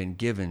that they've been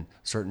given,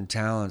 certain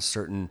talents,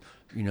 certain,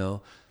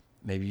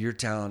 maybe your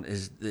talent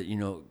is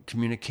that,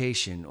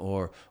 communication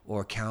or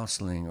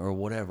counseling or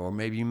whatever, or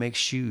maybe you make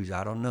shoes.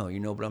 I don't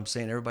know, but I'm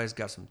saying everybody's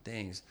got some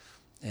things.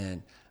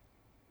 And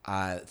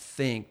I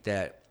think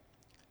that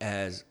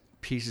as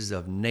pieces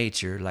of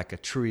nature, like a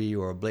tree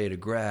or a blade of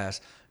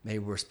grass, maybe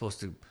we're supposed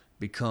to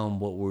become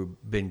what we've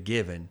been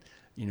given,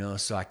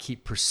 so I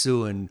keep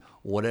pursuing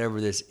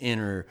whatever this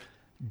inner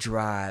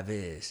drive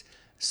is.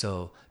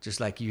 So just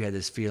like you had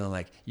this feeling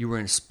like you were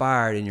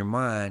inspired in your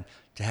mind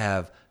to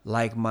have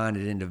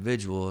like-minded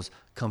individuals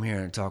come here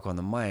and talk on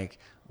the mic,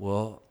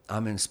 well,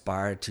 I'm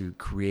inspired to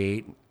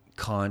create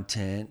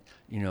content,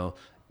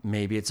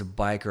 maybe it's a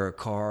bike or a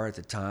car at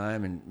the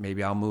time, and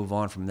maybe I'll move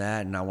on from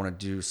that, and I want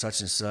to do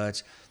such and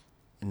such,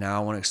 and now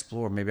I want to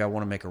explore. Maybe I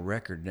want to make a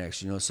record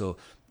next, so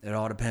it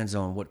all depends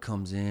on what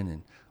comes in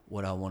and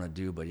what I want to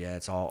do. But yeah,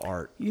 it's all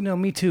art.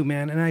 Me too,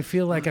 man. And I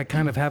feel like I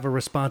kind of have a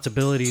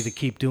responsibility to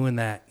keep doing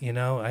that.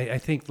 I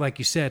think, like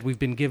you said, we've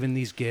been given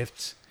these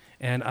gifts,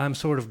 and I'm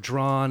sort of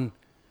drawn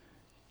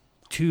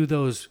to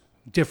those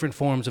different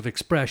forms of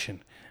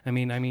expression. I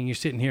mean, you're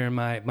sitting here in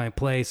my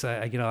place.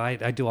 I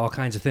do all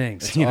kinds of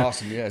things. It's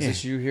awesome. Yeah, is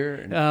this you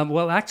here?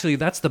 Well, actually,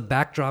 that's the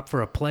backdrop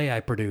for a play I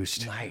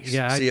produced. Nice.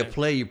 Yeah. See, a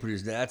play you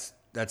produced.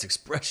 That's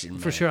expression, man.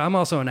 For sure. I'm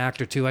also an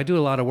actor too. I do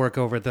a lot of work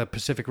over at the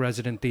Pacific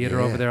Resident Theater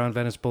over there on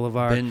Venice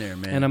Boulevard. Been there,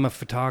 man. And I'm a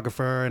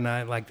photographer, and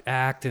I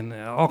act and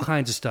all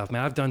kinds of stuff,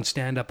 man. I've done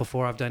stand up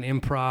before. I've done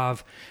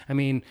improv.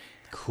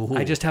 Cool.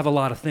 I just have a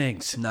lot of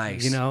things.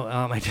 Nice.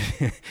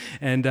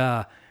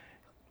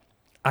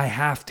 I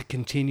have to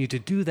continue to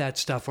do that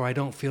stuff, or I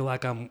don't feel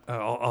like I'm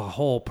a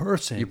whole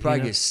person. You'd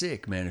probably get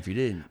sick, man, if you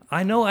didn't.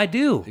 I know I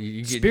do.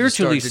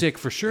 Spiritually sick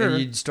for sure. And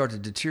you'd start to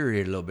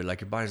deteriorate a little bit.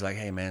 Like your body's like,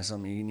 hey, man,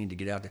 something you need to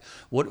get out there.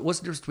 What's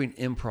the difference between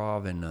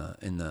improv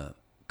and the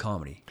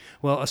comedy?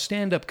 Well, a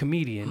stand-up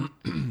comedian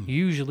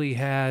usually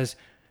has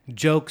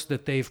jokes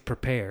that they've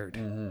prepared.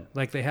 Mm-hmm.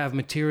 Like they have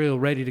material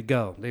ready to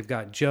go. They've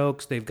got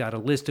jokes. They've got a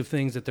list of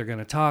things that they're going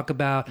to talk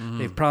about. Mm-hmm.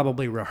 They've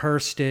probably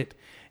rehearsed it.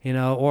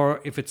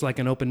 Or if it's like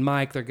an open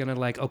mic, they're going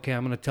to okay,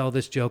 I'm going to tell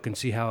this joke and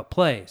see how it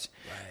plays.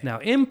 Right. Now,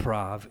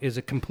 improv is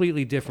a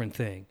completely different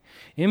thing.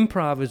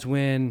 Improv is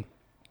when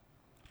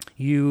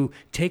You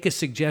take a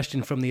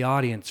suggestion from the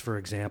audience, for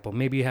example.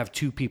 Maybe you have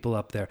two people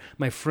up there.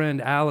 My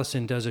friend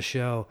Allison does a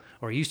show,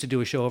 or used to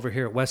do a show over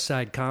here at West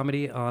Side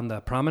Comedy on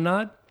the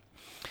Promenade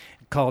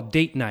called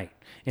Date Night.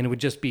 And it would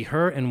just be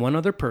her and one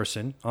other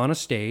person on a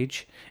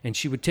stage, and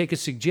she would take a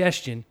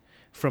suggestion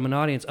from an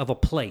audience of a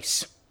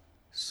place.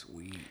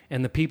 Sweet.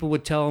 And the people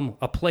would tell them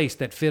a place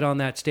that fit on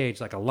that stage,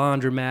 like a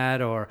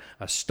laundromat or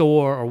a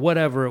store or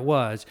whatever it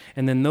was.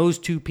 And then those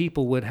two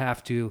people would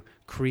have to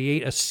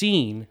create a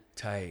scene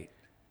Tight.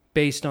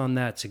 based on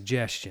that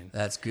suggestion.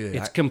 That's good.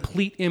 It's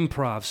complete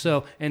improv,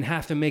 so, and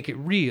have to make it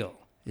real.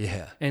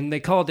 Yeah. And they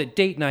called it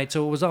date night,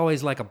 so it was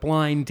always like a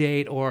blind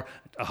date or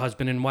a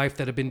husband and wife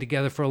that had been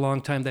together for a long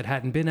time that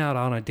hadn't been out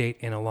on a date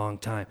in a long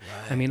time.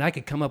 Right. I mean, I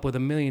could come up with a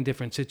million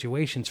different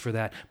situations for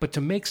that, but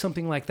to make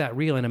something like that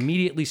real and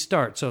immediately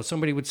start. So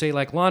somebody would say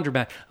like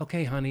laundromat,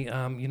 okay, honey,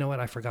 you know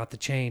what? I forgot the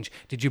change.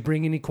 Did you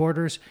bring any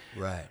quarters?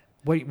 Right.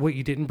 What,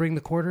 you didn't bring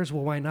the quarters?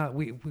 Well, why not?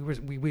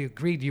 We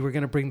agreed you were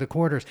going to bring the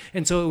quarters.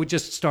 And so it would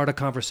just start a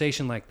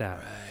conversation like that.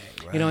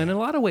 Right. You know, in a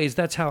lot of ways,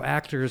 that's how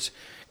actors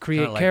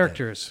create like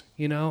characters.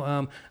 That. You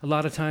know, a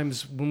lot of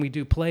times when we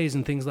do plays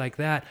and things like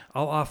that,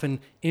 I'll often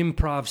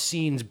improv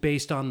scenes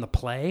based on the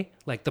play.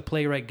 Like the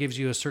playwright gives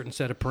you a certain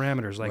set of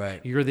parameters.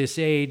 Like you're this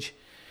age,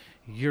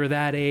 you're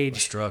that age. A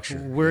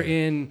structure. We're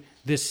in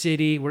this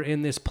city. We're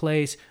in this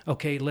place.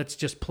 Okay, let's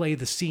just play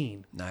the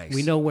scene. Nice.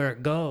 We know where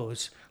it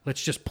goes.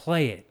 Let's just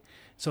play it.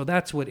 So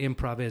that's what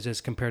improv is as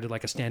compared to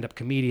like a stand-up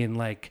comedian,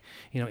 like,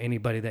 you know,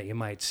 anybody that you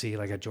might see,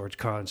 like a George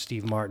Carlin,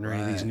 Steve Martin, or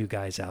any of these new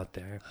guys out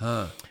there.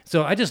 Huh.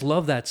 So I just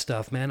love that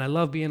stuff, man. I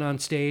love being on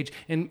stage.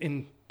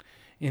 And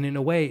in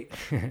a way,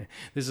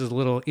 this is a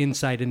little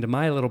insight into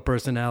my little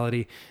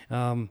personality.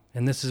 And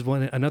this is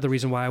another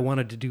reason why I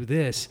wanted to do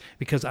this,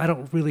 because I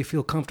don't really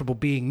feel comfortable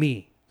being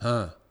me.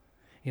 Huh.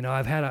 You know,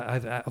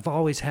 I've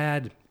always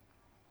had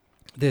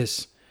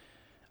this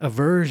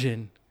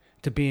aversion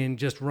to being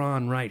just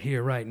Ron right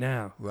here, right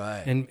now.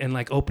 Right. And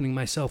like opening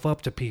myself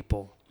up to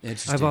people.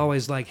 Interesting. I've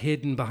always like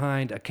hidden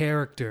behind a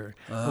character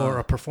or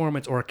a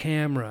performance or a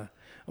camera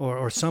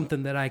or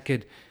something that I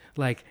could,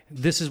 like,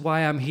 this is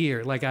why I'm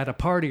here. Like at a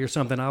party or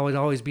something, I would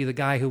always be the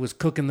guy who was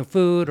cooking the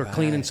food or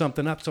cleaning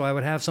something up, so I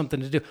would have something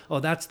to do. Oh,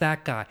 that's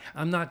that guy.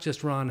 I'm not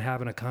just Ron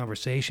having a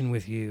conversation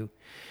with you.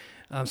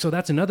 So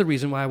that's another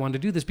reason why I wanted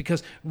to do this,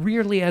 because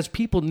rarely as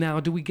people now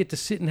do we get to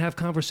sit and have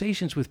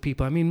conversations with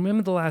people. I mean,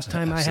 remember the last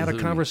time I had a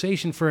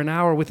conversation for an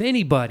hour with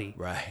anybody?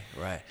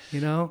 Right.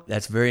 You know?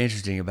 That's very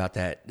interesting about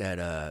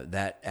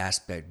that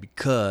aspect,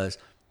 because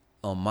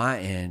on my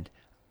end,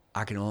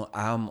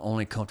 I'm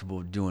only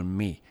comfortable doing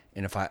me.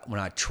 And when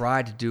I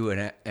tried to do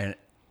an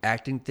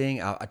acting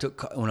thing, I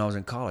took, when I was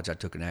in college, I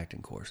took an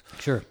acting course.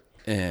 Sure.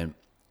 And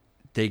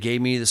they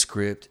gave me the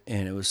script,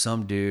 and it was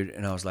some dude,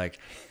 and I was like,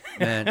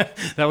 man,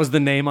 that was the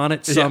name on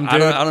it. Dude.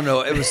 I don't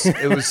know. It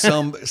was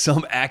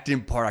some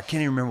acting part. I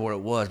can't even remember what it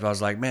was, but I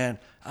was like, man,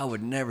 I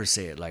would never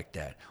say it like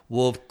that.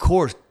 Well, of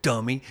course,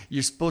 dummy.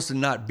 You're supposed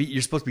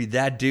to be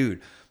that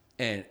dude.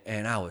 And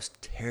I was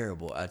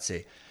terrible. I'd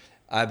say,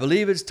 I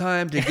believe it's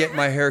time to get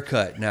my hair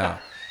cut now.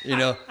 You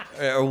know,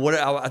 or what?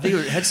 I think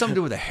it had something to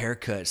do with a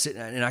haircut.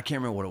 And I can't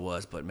remember what it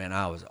was, but man,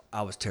 I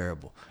was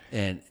terrible.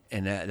 And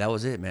that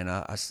was it, man.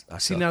 I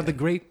see now the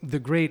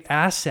great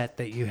asset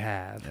that you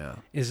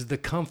have is the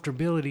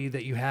comfortability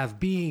that you have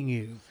being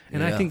you,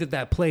 and I think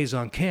that plays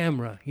on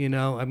camera. You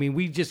know, I mean,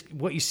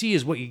 what you see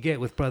is what you get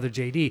with Brother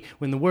JD.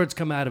 When the words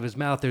come out of his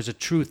mouth, there's a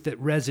truth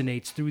that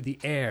resonates through the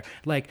air.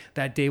 Like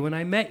that day when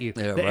I met you,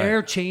 the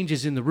air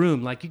changes in the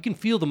room. Like you can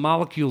feel the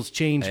molecules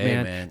change,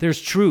 man. There's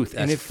truth,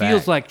 and it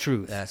feels like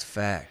truth. That's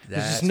fact.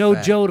 There's just no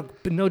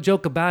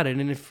joke about it.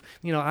 And if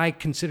I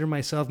consider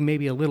myself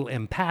maybe a little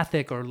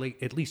empathic or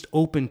at least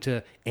open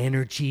to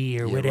energy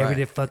or whatever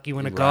the fuck you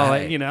want to call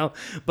it, you know.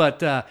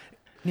 But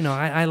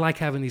I like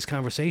having these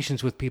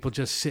conversations with people,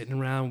 just sitting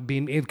around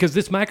because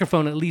this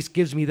microphone at least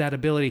gives me that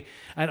ability.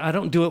 I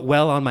don't do it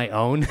well on my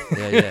own.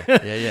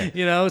 Yeah.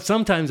 You know,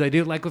 sometimes I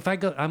do. Like if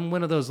I'm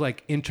one of those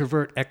like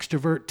introvert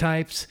extrovert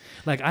types.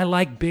 Like I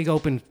like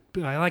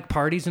I like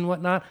parties and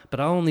whatnot, but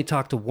I'll only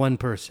talk to one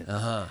person.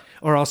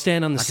 Or I'll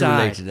stand on the side. I can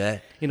relate to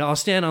that. You know, I'll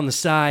stand on the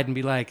side and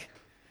be like,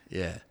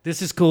 yeah,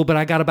 this is cool, but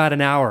I got about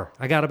an hour.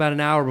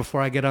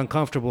 Before I get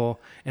uncomfortable,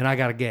 and I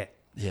got to get.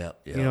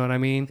 Yep. You know what I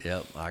mean?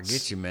 Yep, I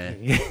get you,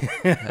 man.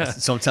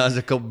 Sometimes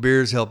a couple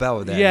beers help out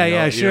with that. Yeah, you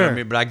know? Sure. You know what I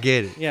mean? But I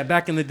get it. Yeah,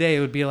 back in the day,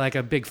 it would be like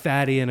a big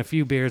fatty and a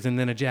few beers and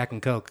then a Jack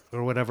and Coke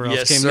or whatever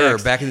else came sir.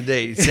 next. Back in the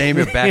day. Same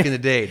here, back in the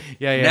day.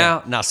 Yeah.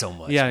 Now, not so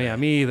much. Yeah,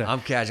 me either.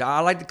 I'm casual.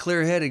 I like the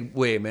clear-headed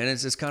way, man.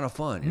 It's just kind of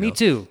fun. Me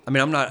too. I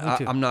mean, I'm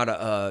not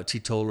a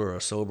teetotaler or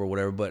a sober or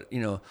whatever, but,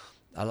 you know,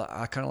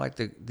 I kind of like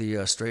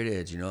the straight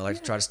edge, you know. I like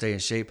to try to stay in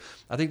shape.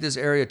 I think this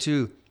area,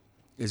 too,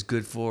 is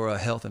good for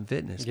health and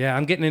fitness. Yeah,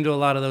 I'm getting into a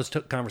lot of those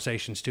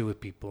conversations too with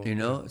people. You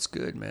know, it's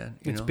good, man.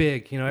 It's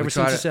big, ever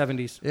since the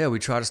 70s. Yeah, we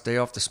try to stay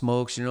off the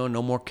smokes, no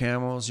more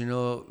Camels,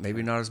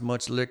 maybe not as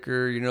much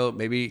liquor,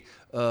 maybe,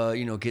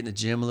 get in the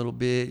gym a little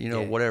bit,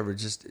 whatever,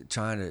 just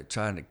trying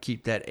to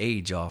keep that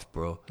age off,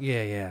 bro.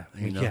 Yeah,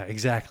 yeah,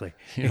 exactly.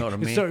 You know what I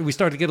mean? We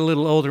start to get a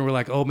little older and we're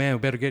like, oh man, we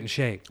better get in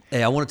shape.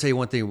 Hey, I want to tell you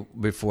one thing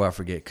before I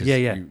forget, because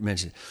you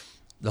mentioned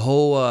the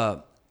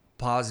whole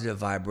positive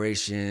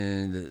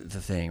vibration,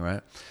 the thing,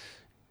 right?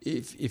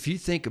 If you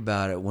think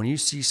about it, when you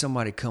see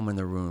somebody come in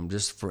the room,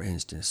 just for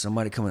instance,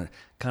 somebody coming,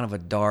 kind of a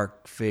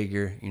dark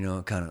figure,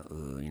 kind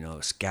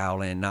of,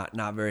 scowling,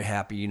 not very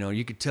happy,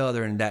 you could tell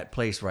they're in that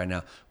place right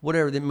now.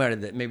 Whatever,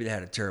 maybe they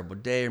had a terrible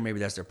day, or maybe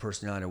that's their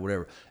personality or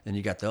whatever. And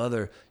you got the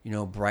other,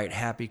 bright,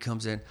 happy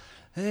comes in,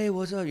 hey,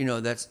 what's up?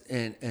 That's,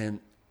 and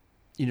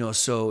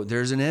so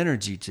there's an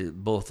energy to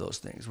both those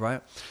things,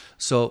 right?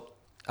 So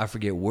I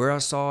forget where I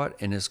saw it,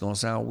 and it's going to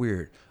sound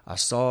weird. I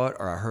saw it,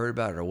 or I heard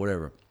about it, or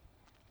whatever.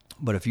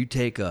 But if you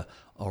take a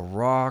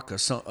rock,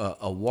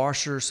 a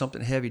washer,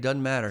 something heavy,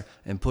 doesn't matter,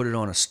 and put it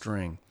on a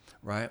string,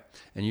 right?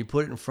 And you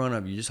put it in front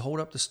of you, just hold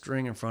up the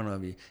string in front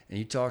of you, and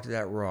you talk to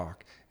that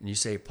rock, and you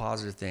say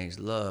positive things,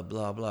 love,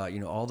 blah, blah,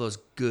 all those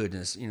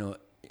goodness,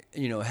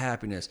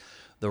 happiness.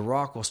 The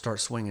rock will start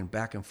swinging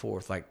back and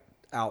forth, like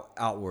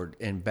outward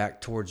and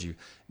back towards you.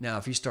 Now,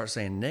 if you start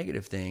saying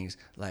negative things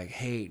like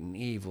hate and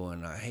evil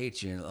and I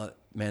hate you, and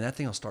man, that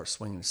thing will start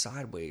swinging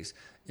sideways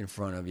in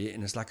front of you,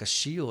 and it's like a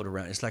shield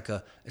around. It's like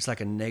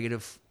a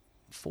negative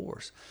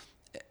force.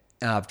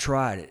 And I've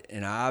tried it,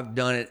 and I've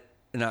done it,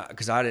 and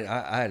because I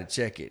had to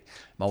check it.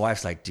 My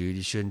wife's like, dude,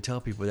 you shouldn't tell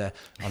people that.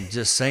 I'm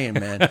just saying,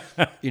 man.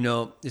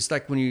 It's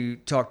like when you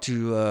talk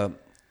to.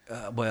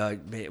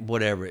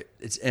 Whatever.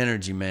 It's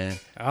energy, man.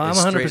 I'm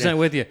 100%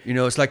 with you.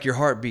 It's like your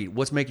heartbeat.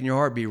 What's making your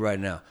heart beat right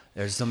now?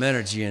 There's some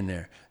energy in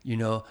there.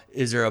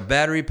 Is there a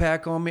battery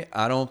pack on me?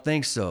 I don't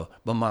think so.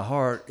 But my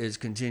heart is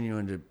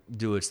continuing to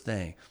do its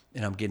thing.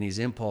 And I'm getting these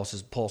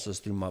pulses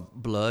through my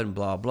blood and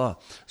blah, blah.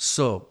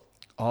 So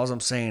all I'm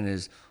saying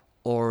is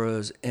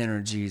auras,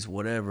 energies,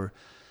 whatever.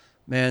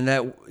 Man,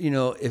 that,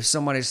 if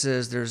somebody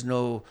says there's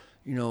no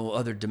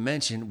other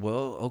dimension,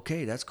 well,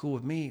 okay, that's cool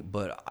with me,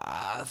 but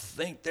I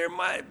think there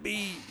might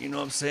be, what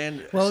I'm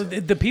saying? Well,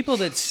 the people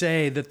that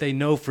say that they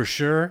know for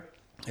sure,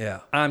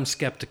 yeah, I'm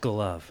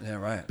skeptical of. Yeah,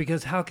 right.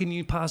 Because how can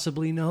you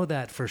possibly know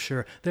that for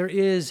sure? There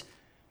is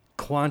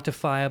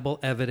quantifiable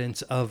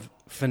evidence of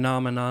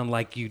phenomenon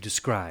like you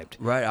described.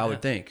 Right, I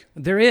would think.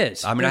 There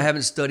is. I mean, I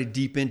haven't studied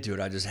deep into it.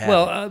 I just have.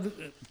 Well,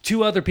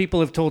 two other people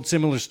have told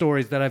similar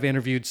stories that I've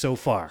interviewed so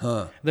far.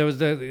 Huh. There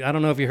was I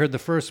don't know if you heard the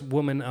first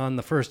woman on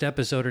the first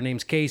episode. Her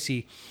name's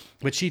Casey,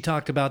 but she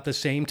talked about the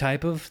same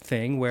type of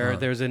thing where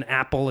there's an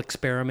apple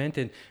experiment,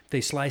 and they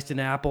sliced an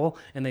apple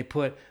and they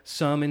put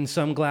some in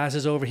some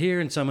glasses over here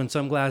and some in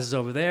some glasses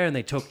over there, and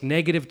they took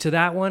negative to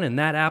that one, and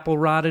that apple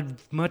rotted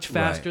much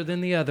faster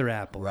than the other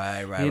apple.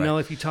 Right.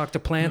 If you talk to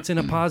plants in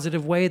a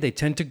positive way, they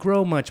tend to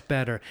grow much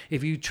better.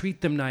 If you treat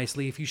them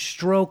nicely, if you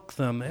stroke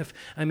them, if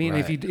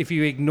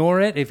you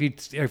ignore it,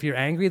 if you're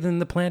angry, then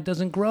the plant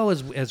doesn't grow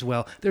as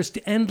well. There's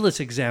endless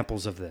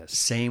examples of this.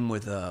 Same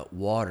with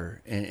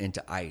water and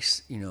to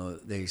ice.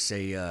 They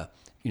say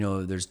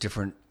there's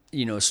different.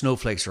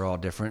 Snowflakes are all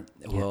different.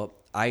 Yeah. Well,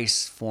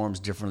 ice forms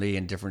differently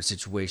in different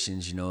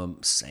situations.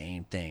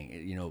 Same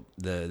thing.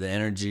 The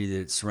energy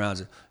that surrounds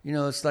it.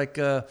 It's like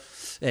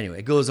anyway,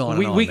 it goes on.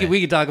 We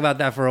could talk about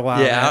that for a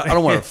while. Yeah, I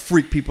don't want to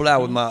freak people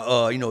out with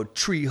my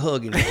tree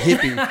hugging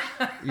hippie.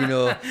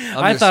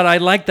 I thought I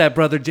liked that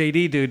brother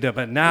JD dude,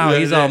 but now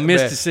he's all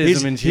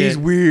mysticism and shit. He's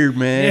weird,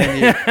 man.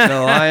 Yeah.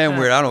 No, I am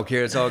weird. I don't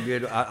care. It's all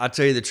good. I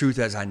tell you the truth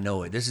as I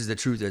know it. This is the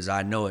truth as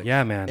I know it.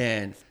 Yeah, man.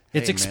 And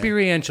it's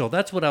experiential. Man.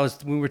 That's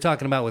what we were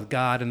talking about with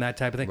God and that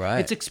type of thing. Right.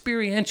 It's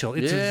experiential.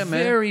 It's a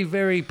very,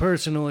 very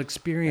personal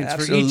experience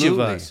for each of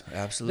us.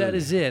 Absolutely. That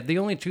is it. The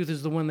only truth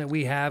is the one that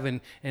we have, and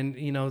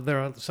there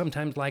are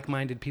sometimes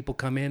like-minded people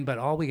come in, but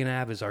all we can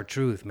have is our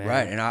truth, man.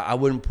 Right, and I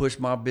wouldn't push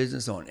my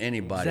business on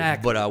anybody.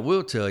 Exactly. But I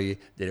will tell you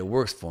that it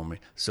works for me.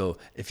 So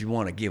if you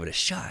want to give it a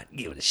shot,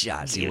 give it a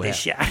shot. See what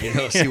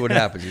happens. See what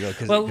happens,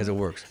 because it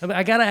works.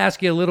 I got to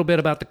ask you a little bit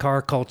about the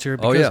car culture,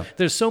 because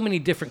there's so many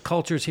different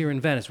cultures here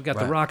in Venice. We got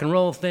the rock and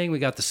roll thing, we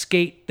got the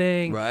skate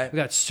thing, we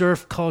got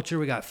surf culture,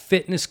 we got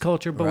fitness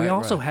culture, but we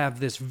also have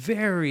this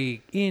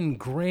very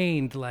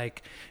ingrained,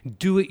 like,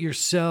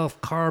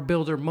 do-it-yourself car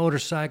builder,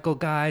 motorcycle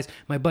guys.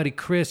 My buddy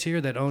Chris here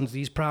that owns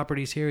these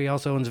properties here, he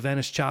also owns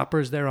Venice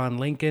Choppers. They're on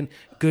Lincoln.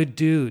 Good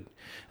dude.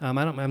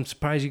 I'm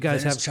surprised you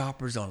guys Venice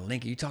Choppers on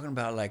Lincoln. You talking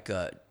about like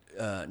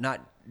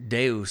not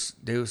Deus?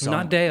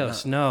 Not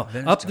Deus, no.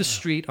 Up the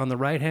street on the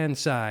right-hand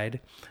side,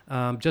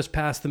 just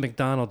past the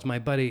McDonald's, my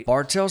buddy.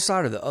 Bartell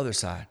side or the other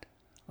side?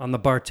 On the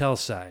Bartell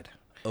side.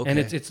 Okay. And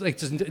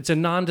it's a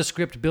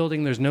nondescript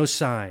building. There's no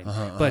sign,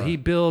 but he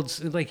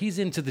builds, like, he's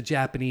into the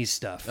Japanese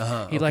stuff.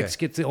 He likes to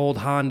get the old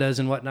Hondas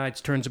and whatnot,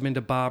 turns them into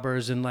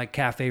bobbers and like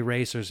cafe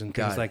racers and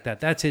things like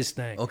that. That's his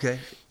thing. Okay.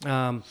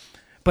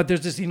 But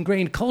there's this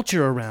ingrained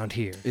culture around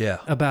here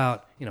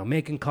about,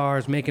 making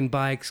cars, making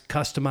bikes,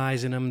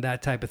 customizing them,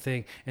 that type of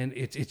thing. And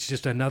it's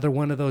just another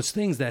one of those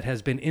things that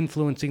has been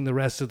influencing the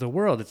rest of the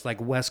world. It's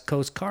like West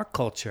Coast car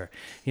culture,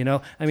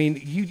 I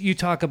mean, you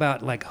talk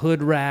about like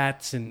hood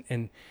rats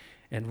and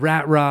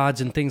rat rods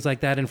and things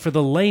like that. And for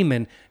the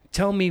layman,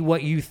 tell me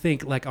what you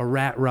think like a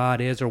rat rod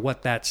is or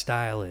what that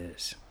style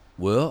is.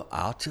 Well,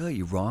 I'll tell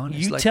you, Ron.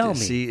 You tell me.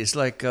 See, it's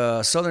like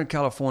Southern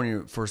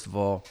California, first of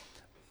all,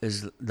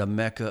 is the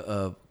mecca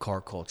of car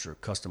culture,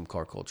 custom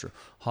car culture,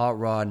 hot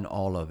rod and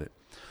all of it.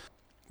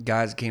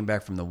 Guys that came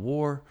back from the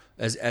war,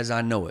 as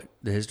I know it,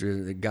 the history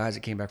of the guys that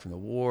came back from the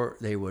war,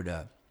 they would,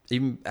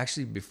 even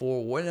actually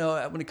before, when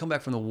they come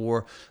back from the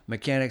war,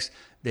 mechanics,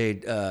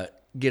 they'd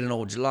get an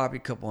old jalopy, a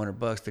couple $100,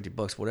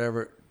 $50,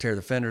 whatever, tear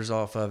the fenders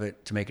off of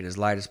it to make it as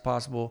light as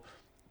possible,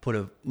 put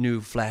a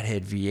new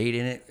flathead V8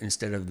 in it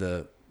instead of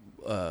the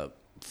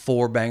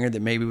four banger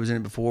that maybe was in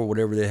it before,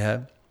 whatever they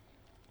had,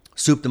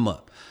 souped them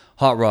up.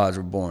 Hot rods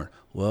were born.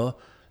 Well,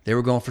 they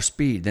were going for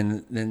speed.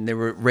 Then they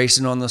were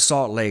racing on the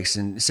Salt Lakes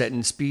and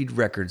setting speed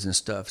records and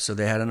stuff. So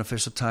they had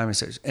unofficial timing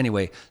sets.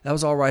 Anyway, that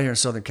was all right here in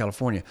Southern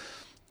California.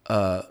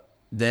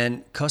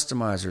 Then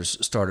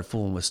customizers started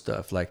fooling with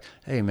stuff like,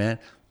 hey, man,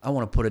 I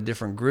want to put a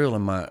different grill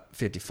in my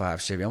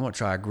 55 Chevy. I'm going to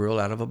try a grill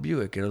out of a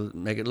Buick. It'll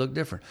make it look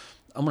different.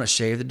 I'm going to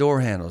shave the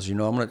door handles. I'm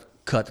going to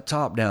cut the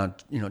top down,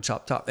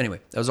 chop top. Anyway,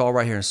 that was all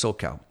right here in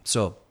SoCal.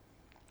 So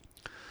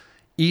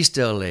East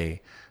LA,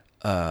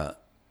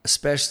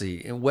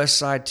 especially in West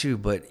Side too,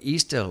 but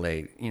East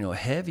LA,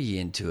 heavy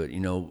into it,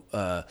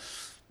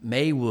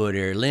 Maywood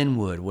or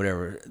Linwood,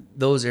 whatever,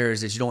 those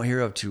areas that you don't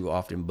hear of too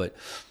often, but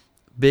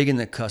big in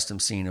the custom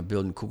scene of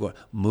building cool cars,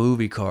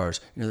 movie cars,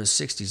 the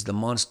 60s, the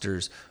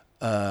Munsters,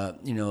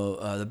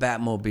 the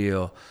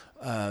Batmobile,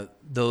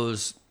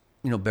 those,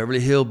 Beverly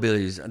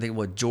Hillbillies. I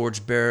think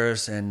George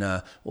Barris and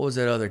what was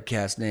that other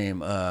cat's name?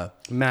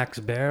 Max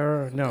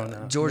Baer?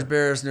 No. George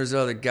Barris and there's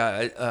another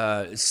guy.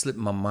 It's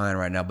slipping my mind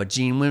right now. But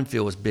Gene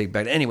Winfield was big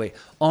back then. Anyway,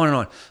 on and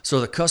on. So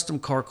the custom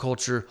car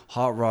culture,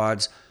 hot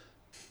rods,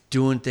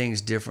 doing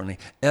things differently.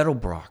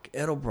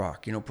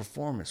 Edelbrock,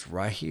 performance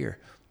right here.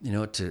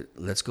 To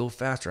let's go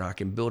faster. I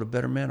can build a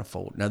better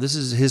manifold. Now this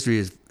is history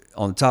is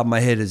on the top of my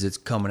head as it's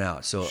coming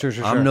out. So sure.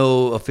 I'm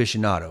no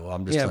aficionado.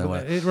 I'm just telling you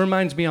what. It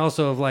reminds me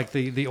also of like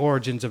the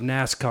origins of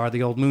NASCAR,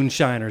 the old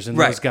moonshiners and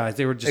those guys.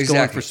 They were just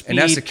going for speed. And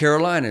that's the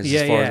Carolinas.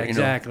 as far as,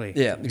 exactly.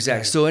 Yeah,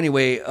 exactly. So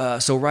anyway,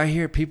 so right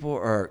here, people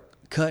are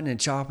cutting and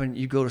chopping.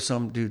 You go to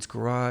some dude's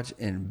garage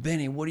and,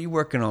 Benny, what are you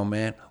working on,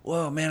 man?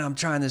 Well, man, I'm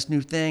trying this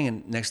new thing.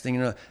 And next thing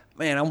you know,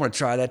 man, I want to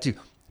try that too.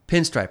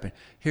 Pinstriping.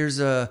 Here's,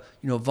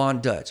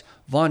 Von Dutch.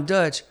 Von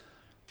Dutch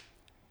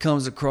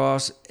comes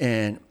across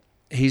and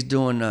he's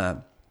doing,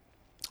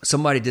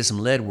 somebody did some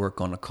lead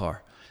work on the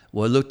car.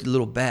 Well, it looked a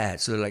little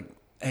bad. So they're like,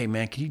 hey,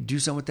 man, can you do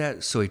something with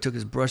that? So he took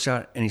his brush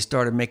out and he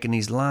started making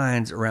these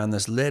lines around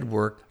this lead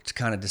work to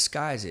kind of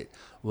disguise it.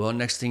 Well,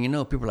 next thing you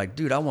know, people are like,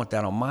 dude, I want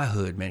that on my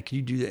hood, man. Can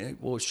you do that?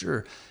 Well,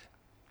 sure.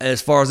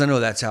 As far as I know,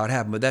 that's how it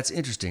happened, but that's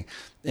interesting.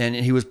 And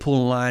he was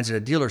pulling lines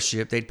at a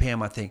dealership. They'd pay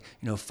him, I think,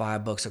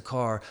 $5 a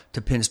car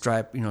to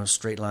pinstripe,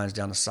 straight lines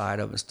down the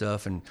side of it and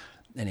stuff. And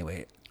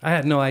anyway, I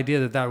had no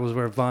idea that was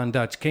where Von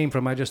Dutch came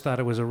from. I just thought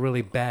it was a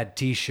really bad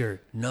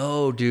T-shirt.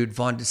 No, dude.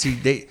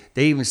 They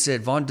even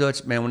said Von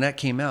Dutch, man, when that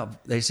came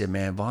out, they said,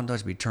 man, Von Dutch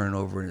would be turning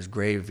over in his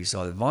grave if he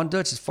saw that. Von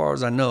Dutch, as far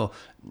as I know,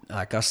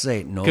 like I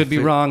say, no. Could be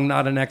wrong.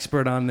 Not an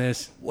expert on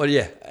this. Well,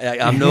 yeah,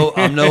 I'm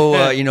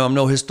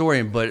no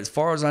historian, but as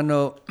far as I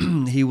know,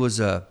 he was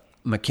a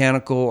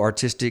mechanical,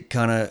 artistic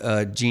kind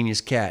of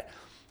genius cat.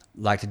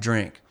 Liked to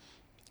drink,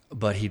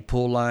 but he'd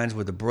pull lines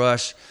with a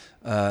brush.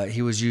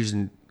 He was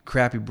using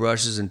crappy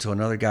brushes until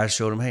another guy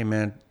showed him, hey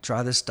man,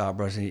 try this stop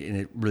brush, and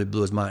it really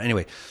blew his mind.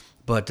 Anyway,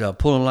 but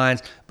pulling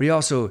lines, but he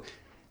also,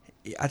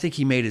 I think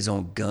he made his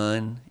own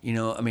gun.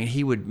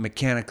 He would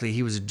mechanically,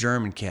 he was a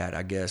German cat,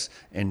 I guess,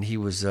 and he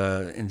was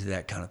into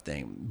that kind of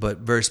thing, but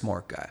very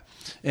smart guy.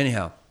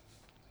 Anyhow,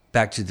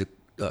 back to the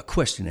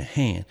question at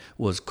hand,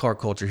 was car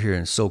culture here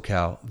in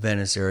SoCal,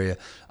 Venice area.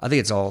 I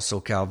think it's all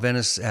SoCal.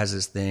 Venice has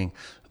this thing,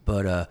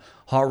 but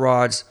hot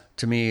rods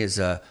to me is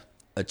a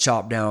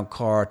chopped down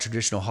car,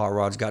 traditional hot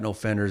rods, got no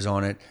fenders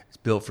on it. It's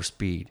built for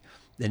speed.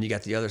 Then you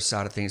got the other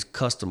side of things,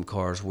 custom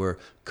cars, where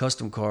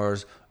custom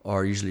cars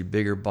are usually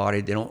bigger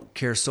bodied. They don't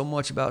care so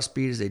much about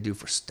speed as they do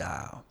for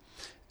style.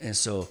 And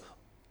so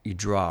you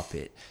drop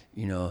it.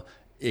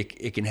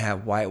 It can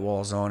have white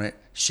walls on it,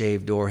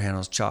 shaved door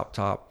handles, chopped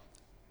top,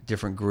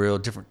 different grill,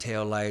 different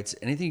tail lights.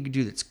 Anything you can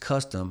do that's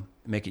custom,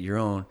 make it your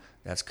own.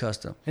 That's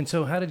custom. And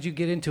so how did you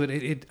get into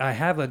it?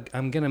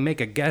 I'm going to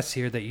make a guess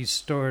here that you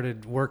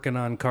started working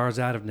on cars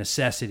out of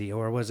necessity,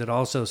 or was it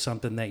also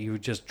something that you were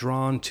just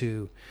drawn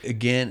to?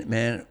 Again,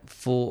 man,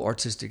 full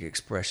artistic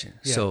expression.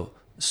 Yeah.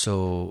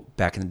 So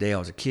back in the day, I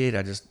was a kid.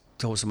 I just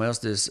told somebody else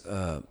this.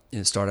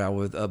 It started out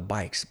with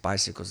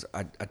bicycles.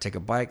 I take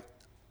a bike.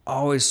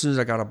 Always, as soon as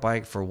I got a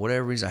bike, for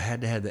whatever reason, I had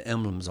to have the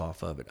emblems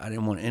off of it. I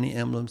didn't want any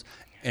emblems,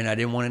 and I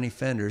didn't want any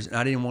fenders, and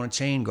I didn't want a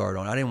chain guard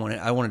on.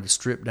 I wanted to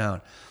strip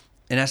down.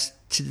 And that's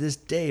to this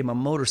day, my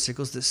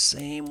motorcycle's the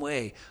same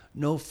way.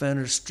 No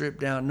fenders,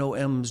 stripped down, no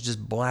emblems,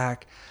 just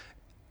black.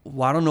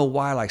 Well, I don't know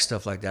why I like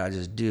stuff like that. I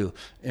just do.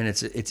 And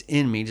it's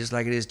in me, just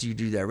like it is to you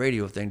do that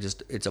radio thing.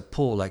 Just it's a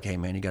pull, like, hey,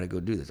 man, you got to go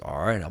do this.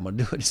 All right, I'm going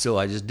to do it. So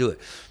I just do it.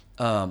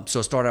 So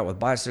I started out with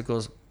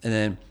bicycles, and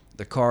then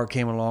the car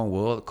came along.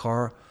 Well, the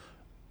car,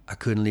 I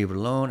couldn't leave it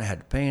alone. I had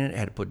to paint it. I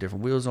had to put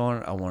different wheels on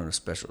it. I wanted a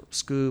special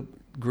scoop.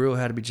 Grill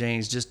had to be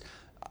changed.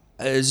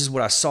 It's just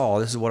what I saw.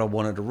 This is what I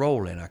wanted to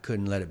roll in. I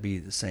couldn't let it be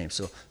the same.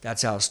 So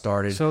that's how it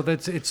started. So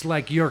it's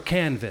like your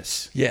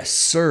canvas. Yes,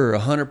 sir,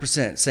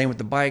 100%. Same with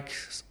the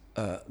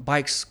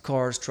bikes,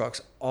 cars,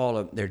 trucks, all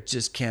of them. They're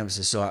just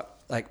canvases. So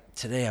like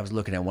today I was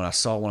looking at one. I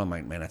saw one. I'm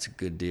like, man, that's a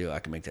good deal. I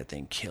can make that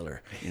thing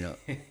killer.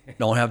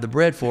 Don't have the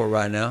bread for it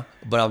right now.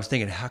 But I was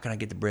thinking, how can I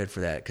get the bread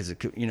for that? Because,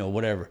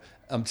 whatever.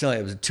 I'm telling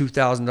you, it was a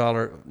 $2,000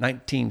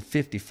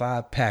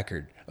 1955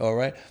 Packard. All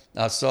right.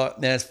 I saw it,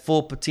 man. It's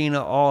full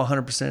patina, all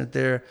 100%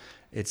 there.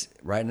 It's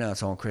right now.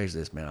 It's on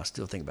Craigslist, man. I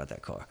still think about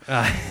that car,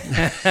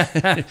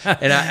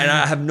 and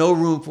I have no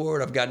room for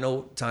it. I've got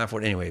no time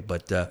for it anyway.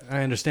 But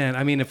I understand.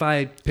 I mean, if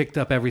I picked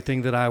up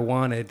everything that I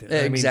wanted, exactly.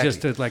 I mean,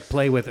 just to like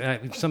play with I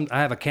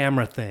have a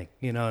camera thing.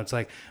 It's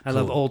like I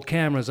love old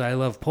cameras. I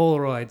love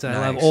Polaroids. I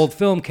love old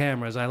film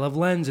cameras. I love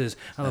lenses.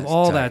 I love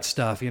all that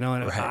stuff. And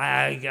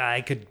right.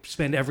 I could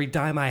spend every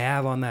dime I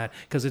have on that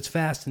because it's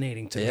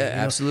fascinating to me. Yeah,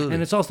 absolutely.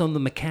 And it's also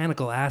the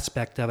mechanical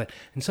aspect of it.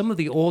 And some of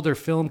the older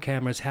film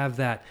cameras have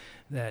that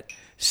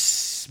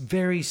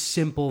very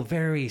simple,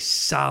 very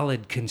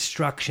solid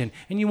construction,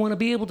 and you want to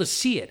be able to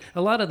see it.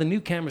 A lot of the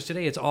new cameras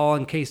today, it's all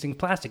encased in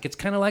plastic. It's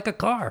kind of like a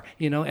car,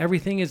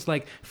 everything is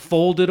like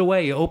folded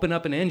away. You open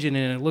up an engine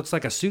and it looks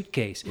like a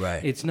suitcase.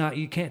 Right. It's not,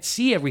 you can't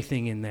see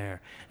everything in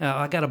there.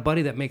 I got a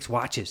buddy that makes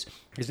watches.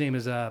 His name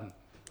is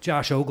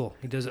Josh Ogle.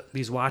 He does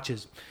these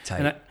watches.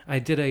 Tight. And I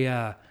did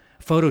a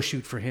photo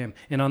shoot for him,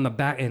 and on the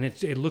back, and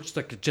it looks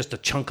like just a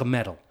chunk of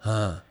metal.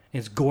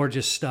 It's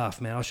gorgeous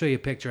stuff, man. I'll show you a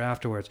picture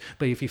afterwards.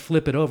 But if you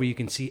flip it over, you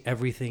can see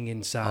everything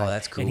inside. Oh,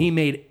 that's cool. And he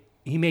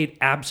made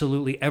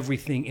absolutely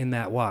everything in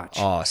that watch.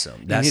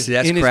 Awesome. That's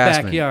in his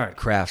backyard.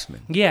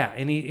 Craftsman. Yeah,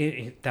 and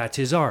he that's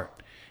his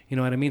art. You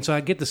know what I mean? So I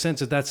get the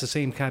sense that that's the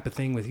same type of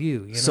thing with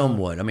you.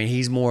 Somewhat. I mean,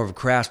 he's more of a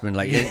craftsman.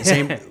 Like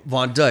same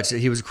Von Dutch,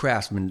 he was a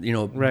craftsman.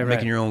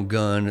 Making your own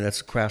gun. That's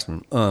a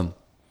craftsman.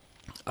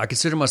 I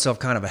consider myself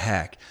kind of a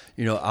hack.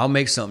 I'll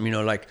make something.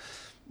 Like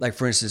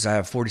for instance, I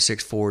have a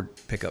 46 Ford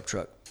pickup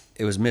truck.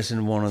 It was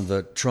missing one of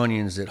the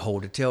trunnions that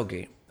hold the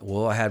tailgate.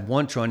 Well, I had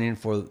one trunnion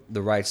for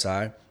the right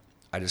side.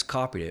 I just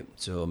copied it.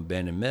 So I'm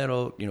bending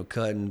metal,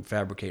 cutting,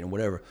 fabricating,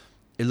 whatever.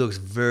 It looks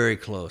very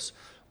close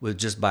with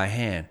just by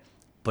hand,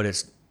 but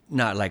it's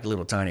not like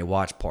little tiny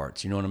watch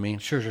parts. You know what I mean?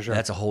 Sure.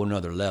 That's a whole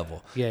nother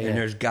level. Yeah. And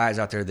there's guys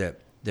out there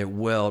that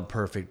weld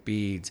perfect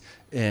beads,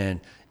 and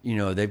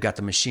they've got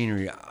the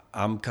machinery.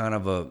 I'm kind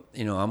of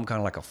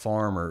like a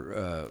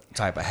farmer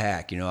type of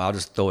hack. I'll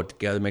just throw it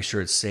together, make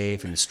sure it's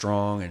safe and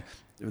strong, and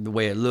the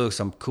way it looks,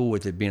 I'm cool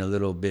with it being a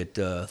little bit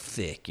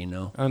thick,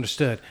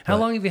 Understood. How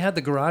long have you had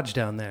the garage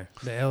down there,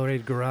 the El Rey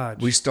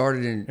garage? We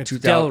started in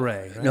 2000. Del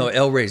Rey, right? No,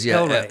 El Rey's,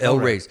 yeah. El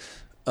Rey's.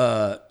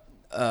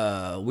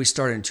 We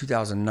started in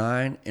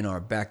 2009 in our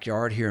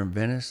backyard here in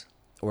Venice,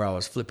 where I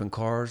was flipping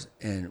cars,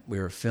 and we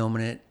were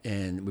filming it,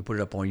 and we put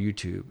it up on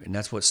YouTube. And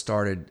that's what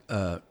started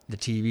the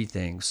TV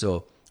thing.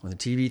 So when the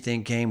TV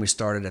thing came, we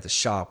started at the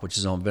shop, which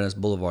is on Venice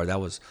Boulevard. That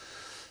was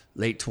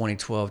late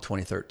 2012,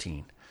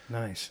 2013.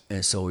 Nice.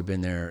 And so we've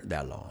been there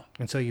that long.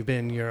 And so you've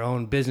been your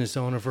own business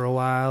owner for a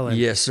while. And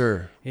yes,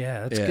 sir.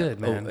 Yeah, that's good,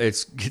 man.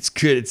 It's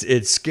good.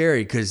 It's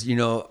scary because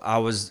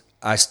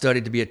I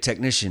studied to be a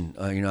technician.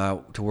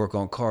 To work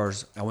on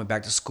cars. I went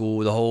back to school.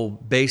 The whole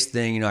bass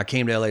thing. I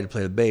came to LA to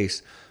play the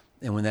bass,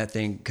 and when that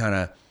thing kind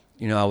of,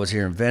 I was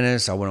here in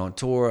Venice. I went on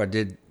tour. I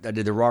did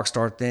the rock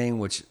star thing,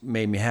 which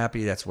made me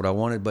happy. That's what I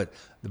wanted. But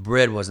the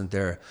bread wasn't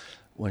there.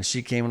 When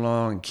she came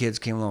along and kids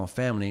came along,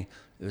 family.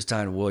 It was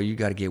time to, you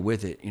got to get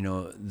with it.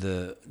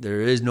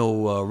 There is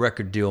no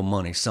record deal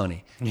money,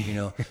 Sonny.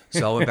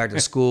 So I went back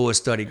to school and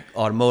studied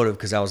automotive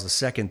because that was the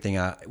second thing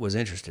I was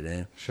interested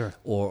in. Sure.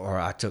 Or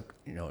I took,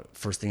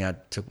 first thing I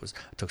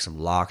took some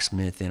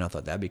locksmithing. I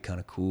thought that'd be kind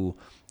of cool.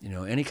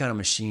 Any kind of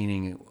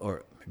machining,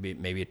 or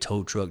maybe a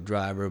tow truck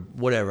driver,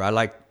 whatever. I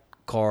like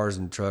cars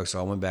and trucks, so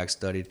I went back,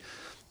 studied.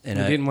 And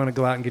you didn't want to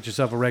go out and get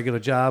yourself a regular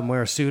job and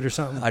wear a suit or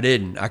something? I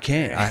didn't. I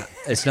can't.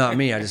 It's not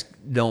me. I just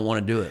don't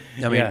want to do it.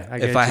 I mean,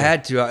 if I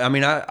had to,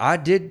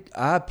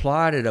 I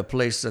applied at a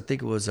place, I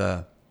think it was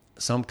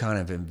some kind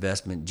of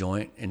investment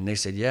joint, and they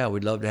said, yeah,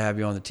 we'd love to have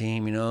you on the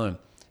team, and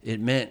it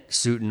meant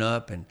suiting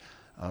up, and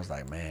I was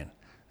like, man,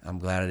 I'm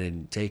glad I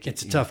didn't take it.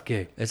 It's a tough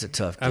gig. It's a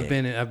tough gig. I've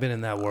been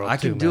in that world I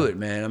too, can do it,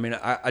 man. I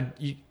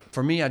mean,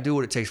 for me, I do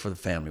what it takes for the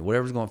family.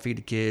 Whatever's going to feed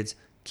the kids,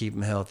 keep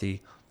them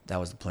healthy. That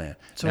was the plan.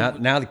 So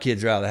now the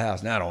kids are out of the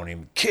house. Now I don't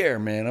even care,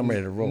 man. I'm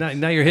ready to roll.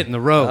 Now you're hitting the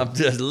road. I'm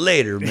just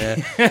later,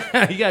 man.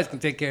 You guys can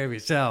take care of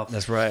yourself.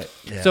 That's right.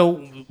 Yeah. So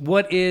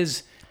what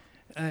is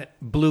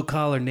Blue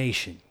Collar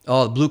Nation?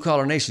 Oh, the Blue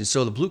Collar Nation.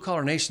 So the Blue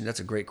Collar Nation, that's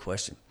a great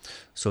question.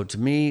 So to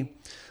me,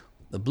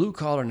 the blue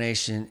collar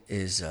nation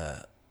is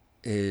the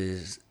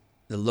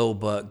low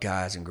buck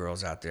guys and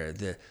girls out there.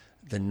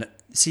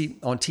 See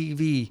on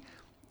TV,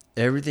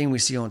 everything we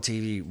see on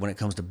TV when it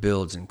comes to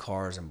builds and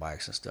cars and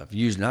bikes and stuff.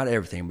 Usually, not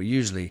everything, but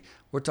usually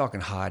we're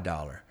talking high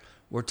dollar.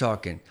 We're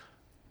talking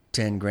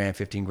 10 grand,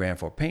 15 grand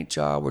for a paint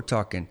job. We're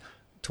talking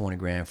 20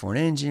 grand for an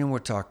engine. We're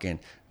talking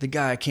the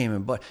guy came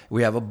and bought.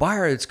 We have a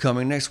buyer that's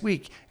coming next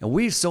week, and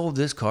we've sold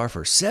this car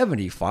for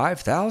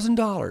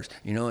 $75,000.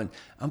 And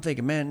I'm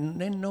thinking, man,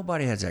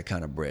 nobody has that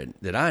kind of bread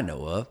that I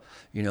know of.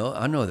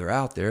 I know they're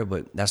out there,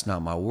 but that's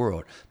not my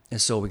world. And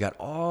so we got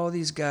all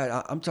these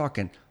guys. I'm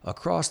talking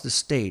across the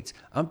states.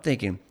 I'm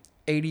thinking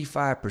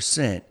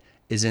 85%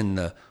 is in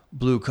the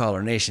blue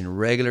collar nation,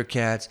 regular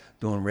cats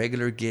doing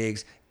regular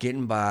gigs,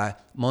 getting by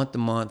month to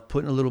month,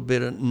 putting a little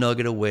bit of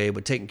nugget away,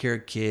 but taking care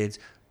of kids,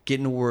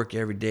 getting to work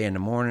every day in the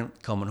morning,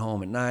 coming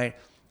home at night,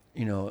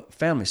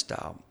 family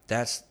style.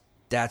 That's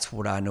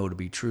what I know to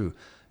be true.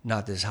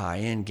 Not this high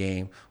end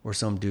game where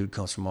some dude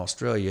comes from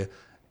Australia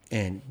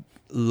and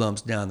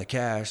lumps down the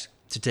cash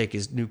to take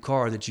his new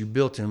car that you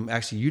built him.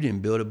 Actually, you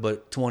didn't build it,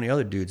 but 20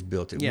 other dudes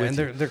built it. Yeah, with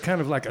and they're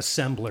kind of like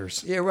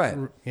assemblers. Yeah, right.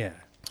 Yeah.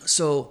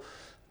 So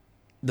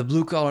the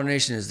blue collar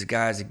nation is the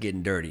guys that are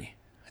getting dirty.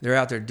 They're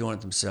out there doing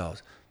it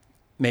themselves.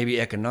 Maybe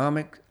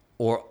economic,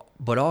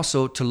 but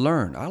also to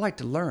learn. I like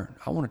to learn.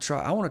 I'm going to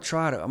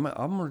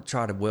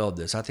try to weld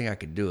this. I think I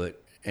could do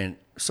it. And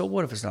so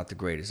what if it's not the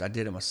greatest? I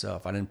did it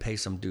myself. I didn't pay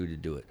some dude to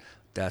do it.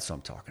 That's what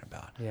I'm talking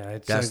about. Yeah,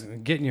 it's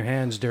getting your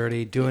hands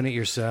dirty, doing it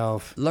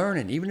yourself.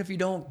 Learning, even if you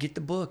don't get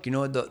the book.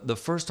 The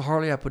first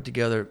Harley I put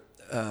together,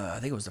 I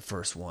think it was the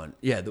first one.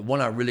 Yeah, the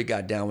one I really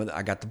got down with,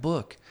 I got the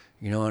book.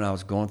 And I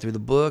was going through the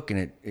book,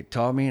 and it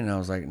taught me, and I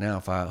was like, now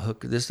if I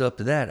hook this up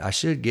to that, I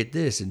should get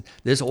this, and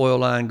this oil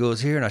line goes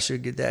here, and I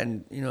should get that,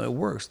 and it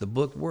works. The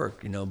book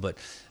worked, but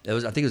I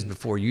think it was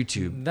before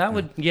YouTube. That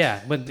would,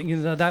 but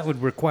that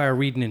would require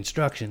reading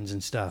instructions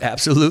and stuff.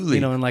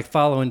 Absolutely. And like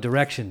following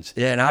directions.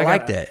 Yeah, and I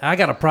like that. I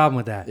got a problem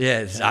with that.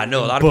 Yeah, I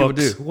know a lot Books, of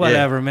people do.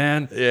 Whatever,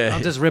 man. Yeah.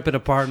 I'll just rip it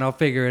apart and I'll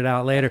figure it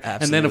out later.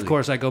 Absolutely. And then, of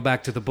course, I go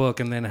back to the book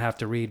and then I have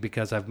to read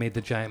because I've made the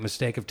giant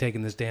mistake of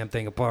taking this damn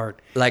thing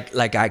apart. Like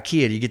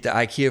IKEA, you get the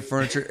IKEA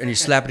furniture and you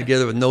slap it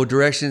together with no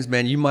directions,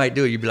 man, you might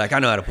do it. You'd be like, I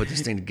know how to put this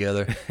thing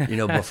together.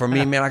 But for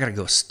me, man, I got to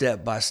go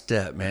step by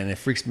step, man. It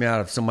freaks me out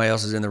if somebody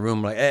else is in the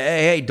room like,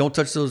 hey, don't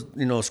touch those,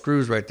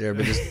 screws right there,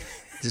 but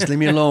just leave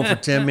me alone for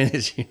 10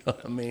 minutes, you know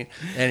what I mean?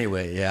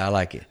 Anyway, yeah, I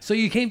like it. So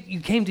you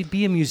came to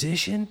be a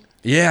musician?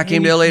 Yeah, I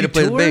came to LA to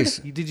play the bass.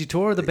 Did you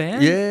tour the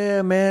band?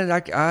 Yeah, man.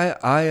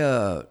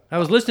 I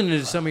was listening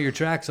to some of your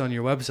tracks on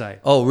your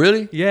website. Oh,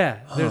 really? Yeah,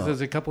 there's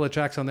a couple of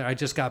tracks on there. I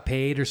Just Got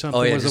Paid or something.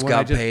 Oh, yeah, just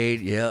got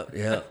paid. Yeah.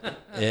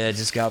 Yeah,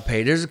 just got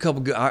paid. There's a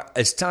couple good.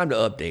 It's time to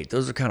update.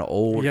 Those are kind of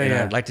old. Yeah, and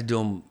I'd like to do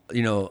them.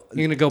 You're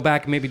gonna go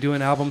back and maybe do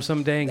an album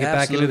someday and get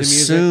back into the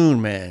music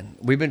soon, man.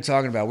 We've been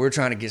talking about. We're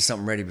trying to get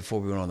something ready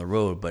before we went on the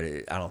road, but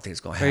I don't think it's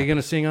gonna happen. Are you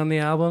gonna sing on the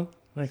album?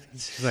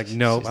 She's like,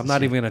 no, I'm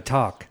not even gonna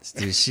talk.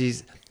 Dude,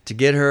 to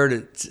get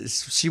her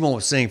she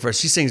won't sing first.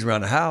 She sings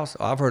around the house.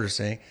 I've heard her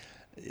sing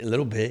a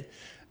little bit,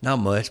 not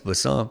much, but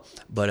some.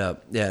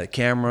 But the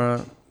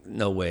camera,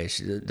 no way.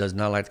 She does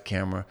not like the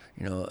camera,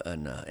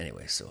 And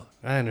anyway, so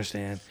I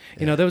understand.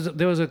 Yeah.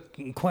 There was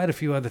quite a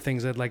few other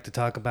things I'd like to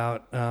talk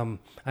about, and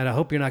I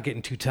hope you're not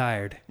getting too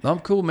tired. I'm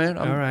cool, man.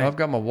 All right. I've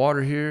got my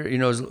water here.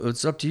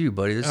 It's up to you,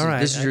 buddy.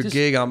 This is your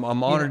gig. I'm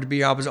honored to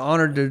be. I was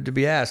honored to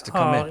be asked to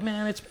come in. Oh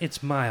man,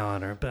 it's my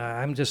honor. But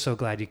I'm just so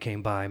glad you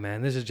came by,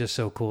 man. This is just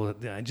so cool.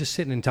 Just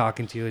sitting and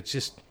talking to you. It's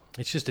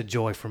just a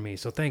joy for me.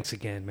 So thanks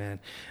again, man.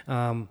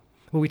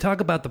 When we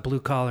talk about the blue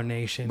collar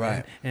nation,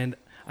 right? And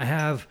I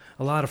have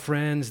a lot of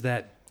friends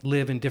that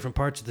live in different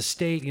parts of the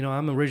state.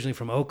 I'm originally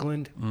from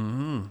Oakland.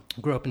 Mm-hmm.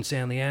 Grew up in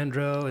San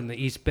Leandro in the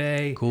East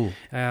Bay. Cool.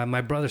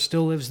 My brother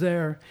still lives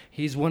there.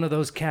 He's one of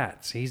those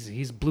cats.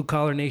 He's blue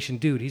collar nation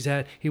dude.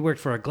 He worked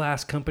for a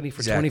glass company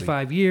for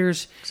 25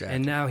 years,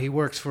 and now he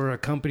works for a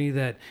company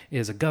that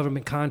is a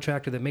government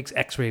contractor that makes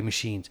X-ray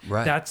machines.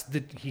 Right.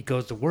 He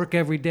goes to work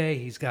every day.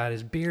 He's got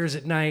his beers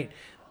at night.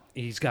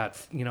 He's got,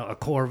 a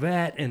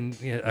Corvette and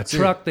a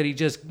truck that he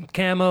just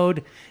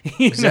camoed.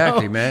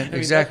 Exactly, man.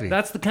 Exactly.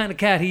 That's the kind of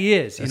cat he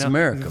is. That's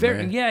America,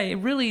 man. Yeah, it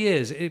really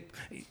is.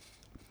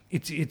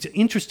 It's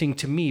interesting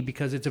to me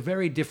because it's a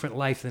very different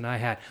life than I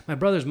had. My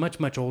brother's much,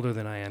 much older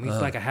than I am. He's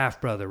like a half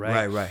brother,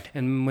 right? Right.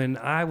 And when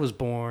I was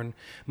born,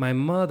 my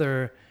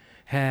mother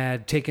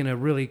had taken a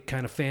really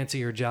kind of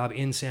fancier job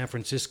in San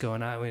Francisco,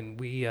 and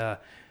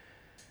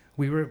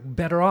we were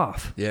better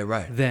off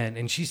then.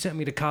 And she sent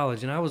me to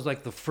college, and I was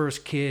like the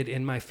first kid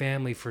in my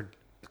family for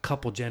a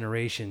couple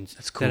generations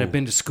that had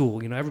been to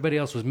school. Everybody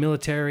else was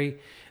military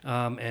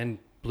and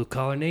blue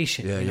collar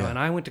nation. And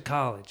I went to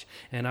college,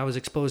 and I was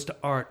exposed to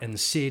art and the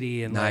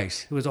city, and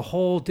nice. It was a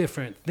whole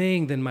different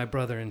thing than my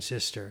brother and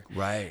sister.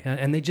 Right.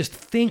 And they just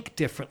think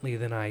differently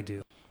than I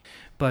do.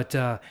 But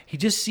he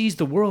just sees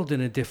the world in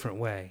a different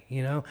way,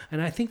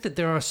 And I think that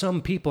there are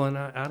some people, and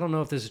I don't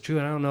know if this is true,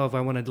 and I don't know if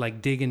I want to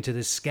dig into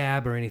this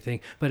scab or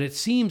anything, but it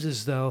seems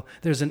as though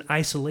there's an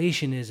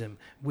isolationism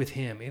with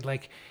him.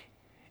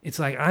 it's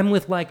like I'm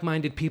with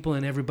like-minded people,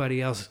 and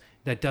everybody else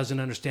that doesn't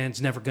understand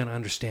is never going to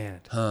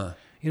understand. Huh.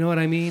 You know what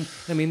I mean?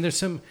 I mean, there's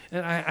some.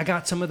 I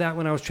got some of that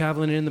when I was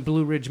traveling in the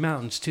Blue Ridge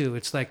Mountains too.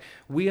 It's like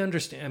we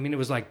understand. I mean, it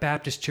was like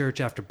Baptist church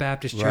after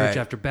Baptist church Right.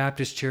 after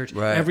Baptist church.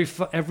 Right. Every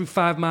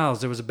 5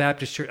 miles there was a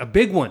Baptist church, a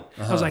big one.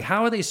 I was like,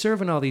 how are they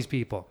serving all these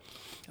people?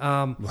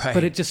 Right.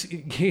 But it just,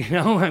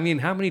 I mean,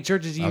 how many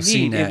churches do you I've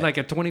seen need in that. like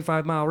a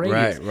 25-mile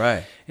radius?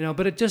 Right.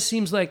 But it just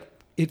seems like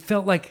it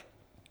felt like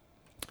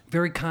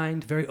very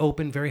kind, very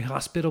open, very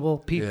hospitable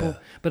people. Yeah.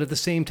 But at the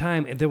same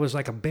time, there was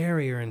like a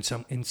barrier in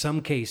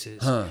some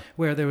cases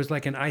where there was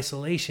like an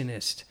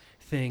isolationist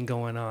thing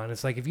going on.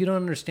 It's like, if you don't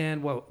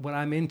understand what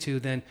I'm into,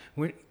 then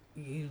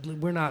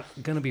we're not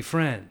going to be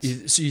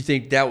friends. So you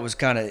think that was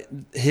kind of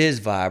his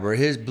vibe or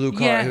his blue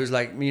collar? Yeah. He was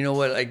like, you know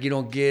what, like you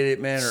don't get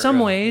it, man. In some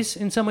ways,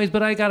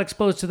 but I got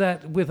exposed to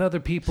that with other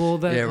people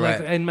that Yeah,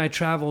 right. like, in my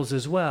travels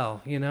as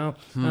well.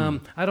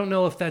 I don't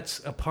know if that's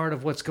a part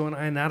of what's going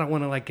on, and I don't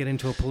want to like get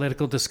into a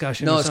political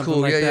discussion. No, or it's something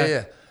cool. like that.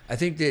 Yeah. I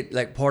think that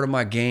like part of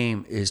my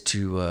game is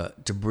to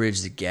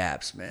bridge the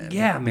gaps, man.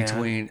 Yeah, man.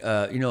 Between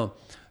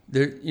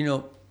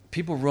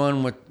people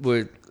run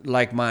with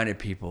like-minded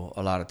people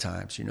a lot of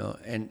times,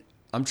 and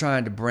I'm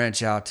trying to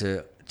branch out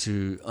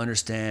to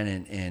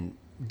understand and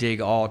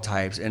dig all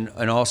types and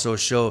also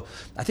show.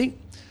 I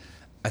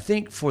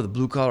think for the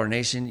Blue Collar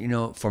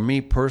Nation, for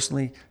me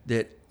personally,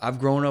 that I've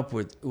grown up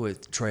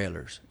with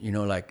trailers,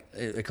 like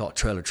they call it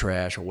trailer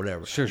trash or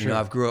whatever. Sure.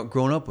 I've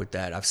grown up with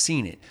that. I've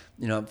seen it,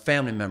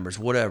 family members,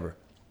 whatever.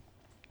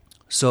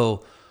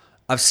 So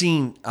I've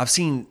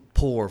seen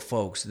poor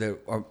folks that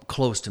are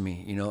close to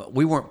me.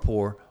 We weren't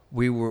poor.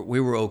 We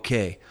were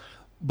okay,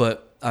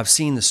 but I've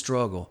seen the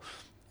struggle.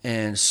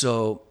 And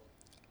so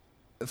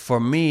for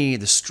me,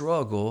 the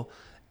struggle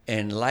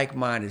and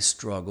like-minded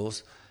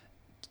struggles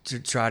to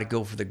try to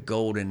go for the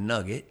golden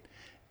nugget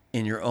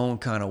in your own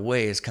kind of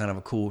way is kind of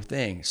a cool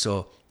thing.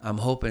 So I'm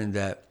hoping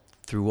that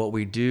through what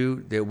we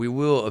do, that we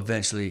will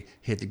eventually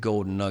hit the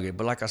golden nugget.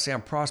 But like I say,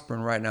 I'm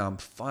prospering right now. I'm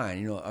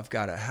fine. I've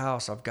got a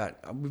house.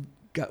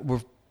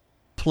 We're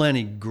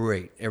plenty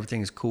great.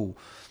 Everything is cool.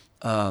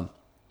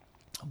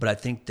 But I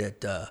think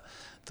that the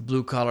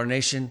Blue Collar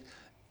Nation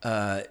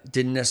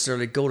didn't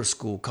necessarily go to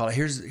school.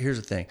 Here's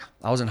the thing.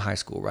 I was in high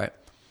school, right?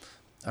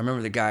 I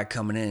remember the guy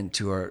coming in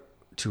to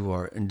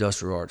our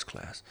industrial arts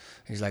class.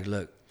 He's like,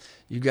 "Look,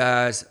 you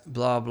guys,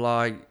 blah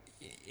blah."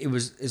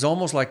 It's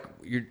almost like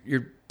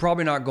you're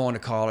probably not going to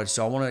college,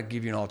 so I want to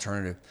give you an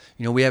alternative.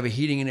 We have a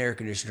heating and air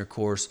conditioner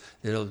course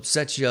that'll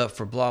set you up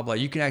for blah blah.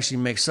 You can actually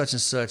make such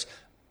and such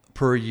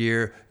per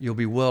year. You'll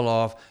be well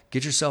off.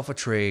 Get yourself a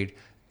trade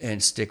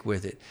and stick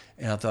with it.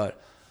 And I thought,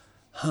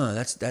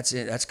 that's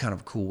it. That's kind of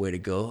a cool way to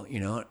go.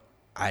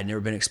 I'd never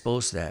been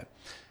exposed to that.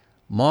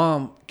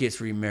 Mom gets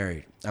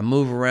remarried. I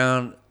move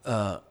around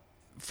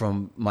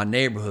from my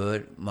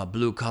neighborhood, my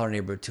blue collar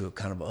neighborhood, to a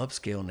kind of an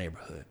upscale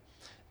neighborhood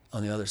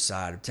on the other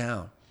side of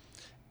town.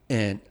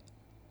 And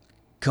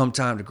come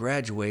time to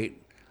graduate,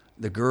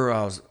 the girl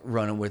I was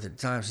running with at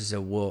the time, she said,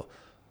 "Well,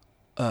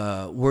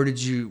 where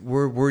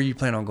are you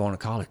planning on going to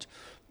college?"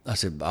 I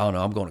said, "I don't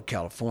know. I'm going to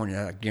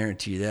California. I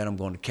guarantee you that. I'm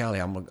going to Cali.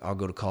 I'll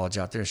go to college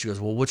out there." She goes,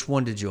 "Well, which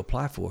one did you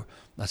apply for?"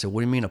 I said,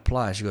 "What do you mean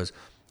apply?" She goes,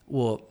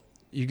 "Well,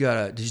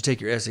 did you take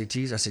your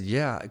SATs?" I said,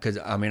 "Yeah," because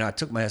I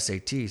took my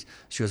SATs.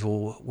 She goes,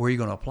 "Well, where are you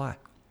going to apply?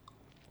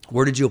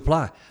 Where did you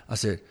apply?" I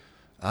said,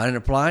 "I didn't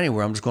apply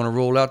anywhere. I'm just going to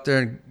roll out there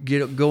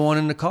and go on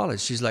into college."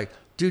 She's like,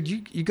 "Dude,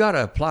 you got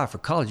to apply for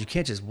college. You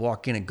can't just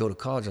walk in and go to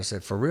college." I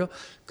said, "For real?"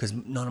 Because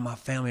none of my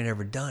family had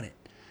ever done it.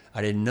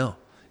 I didn't know,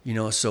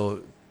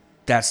 so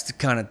that's the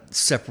kind of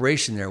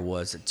separation there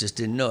was. I just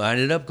didn't know. I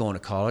ended up going to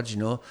college,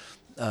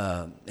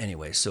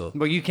 anyway, so.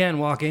 But you can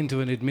walk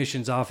into an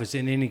admissions office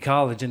in any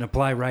college and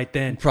apply right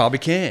then. Probably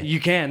can. You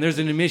can. There's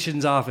an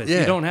admissions office. Yeah.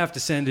 You don't have to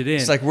send it in.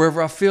 It's like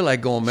wherever I feel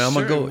like going, man, I'm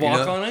going to go.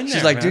 Walk on in there.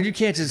 She's like, man. "Dude, you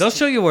can't just." They'll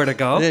show you where to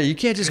go. Yeah, you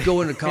can't just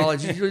go into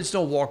college. You just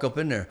don't walk up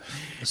in there.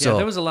 So, Yeah,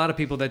 there was a lot of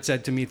people that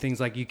said to me things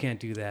like, "You can't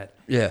do that."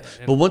 Yeah,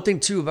 but one thing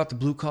too about the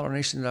Blue Collar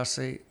Nation that I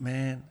say,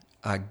 man,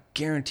 I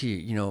guarantee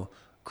you,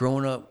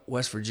 growing up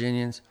West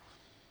Virginians,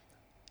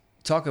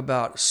 talk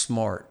about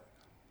smart.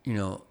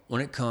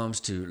 When it comes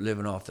to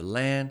living off the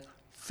land,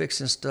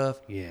 fixing stuff,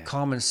 Yeah.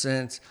 common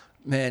sense,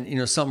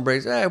 man. Something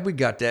breaks, we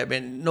got that,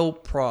 man, no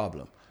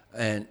problem.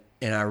 And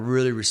I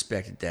really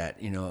respected that.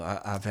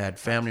 I've had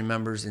family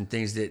members and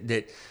things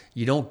that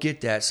you don't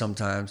get that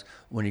sometimes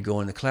when you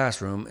go in the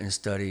classroom and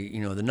study,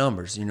 the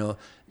numbers.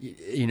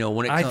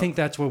 When it I think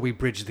that's where we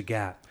bridge the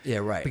gap. Yeah,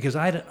 right. Because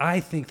I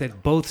think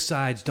that both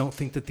sides don't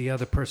think that the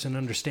other person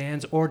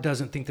understands or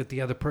doesn't think that the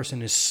other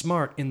person is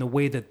smart in the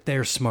way that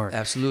they're smart.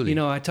 Absolutely.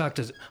 I talk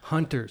to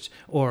hunters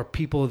or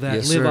people that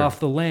Yes, live sir. off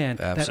the land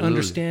that Absolutely.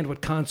 understand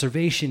what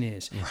conservation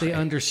is. Right. They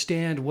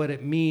understand what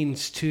it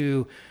means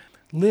to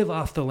live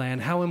off the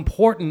land, how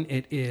important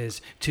it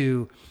is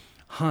to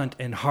hunt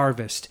and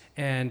harvest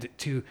and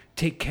to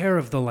take care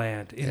of the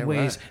land in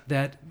ways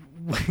that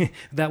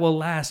will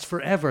last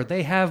forever.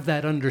 They have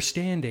that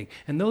understanding.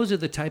 And those are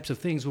the types of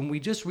things when we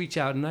just reach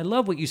out. And I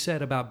love what you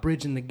said about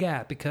bridging the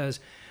gap, because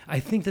I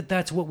think that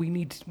that's what we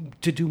need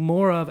to do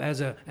more of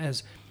as a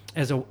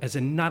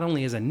not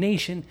only as a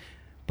nation,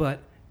 but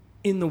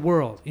in the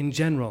world in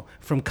general,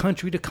 from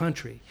country to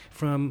country,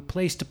 from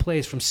place to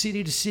place, from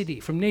city to city,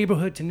 from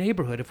neighborhood to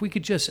neighborhood. If we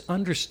could just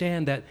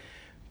understand that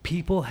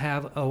people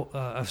have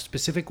a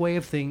specific way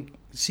of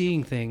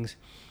seeing things,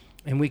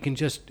 and we can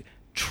just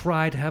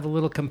try to have a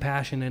little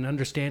compassion and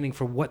understanding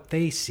for what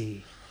they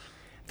see,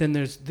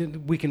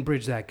 then we can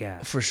bridge that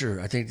gap. For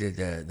sure. I think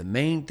that the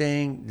main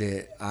thing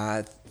that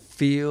I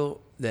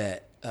feel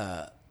that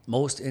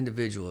most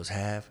individuals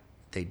have,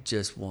 they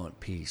just want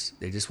peace.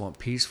 They just want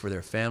peace for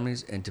their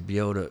families and to be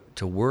able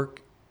to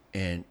work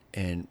and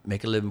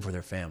make a living for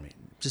their family.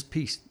 Just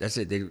peace. That's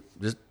it. They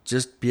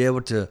just be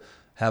able to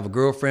have a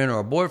girlfriend or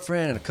a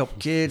boyfriend and a couple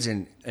kids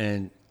and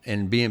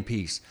be in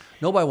peace.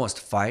 Nobody wants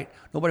to fight.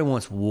 Nobody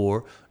wants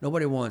war.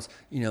 Nobody wants,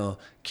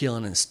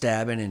 killing and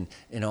stabbing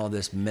and all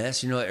this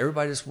mess.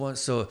 Everybody just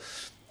wants. So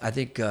I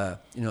think,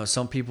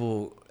 some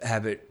people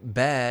have it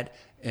bad,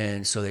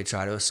 and so they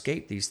try to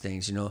escape these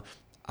things.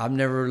 I've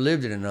never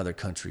lived in another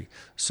country,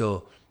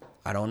 so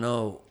I don't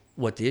know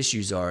what the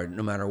issues are,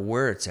 no matter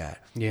where it's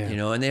at. Yeah.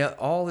 And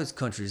all these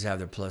countries have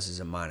their pluses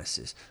and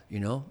minuses.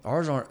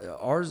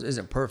 Ours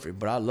isn't perfect,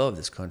 but I love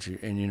this country,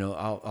 and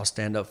I'll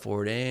stand up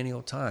for it any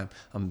old time.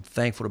 I'm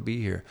thankful to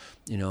be here.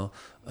 Yeah,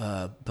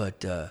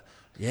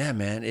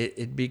 man,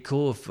 it'd be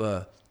cool if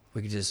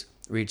we could just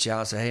reach out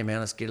and say, hey,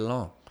 man, let's get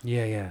along.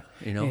 Yeah.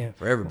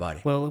 For everybody.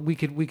 Well, we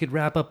could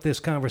wrap up this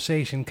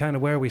conversation kind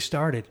of where we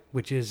started,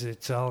 which is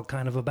it's all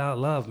kind of about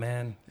love,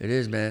 man. It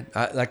is, man.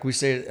 Like we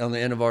say on the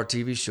end of our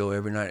TV show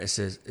every night, it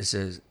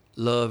says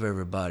love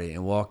everybody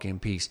and walk in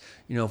peace.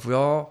 If we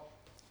all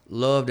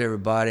loved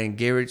everybody and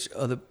gave each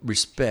other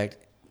respect,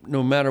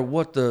 no matter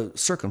what the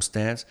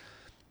circumstance,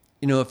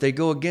 if they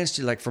go against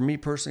you, like for me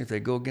personally, if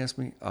they go against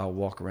me, I'll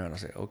walk around and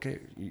say, okay,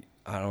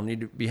 I don't need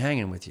to be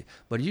hanging with you.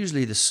 But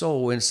usually the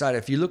soul inside,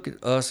 if you look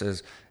at us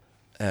as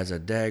a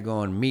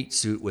daggone meat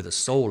suit with a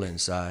soul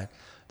inside,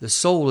 the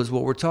soul is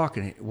what we're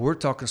talking. We're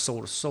talking soul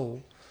to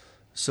soul.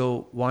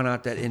 So why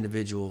not that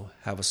individual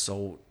have a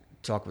soul,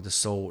 talk with the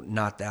soul,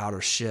 not the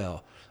outer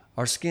shell?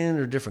 Our skin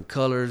are different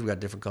colors. We got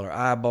different color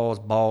eyeballs,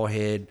 bald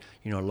head,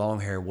 long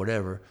hair,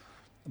 whatever.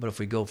 But if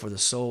we go for the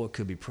soul, it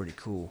could be pretty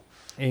cool.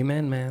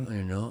 Amen, man.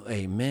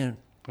 Amen.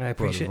 I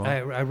appreciate.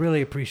 I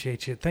really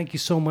appreciate you. Thank you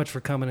so much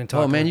for coming and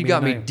talking. Oh man, you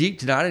got me tonight. deep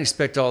tonight. I didn't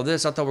expect all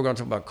this. I thought we were going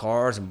to talk about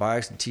cars and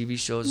bikes and TV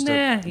shows and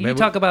stuff. You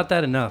talk about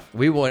that enough.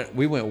 We went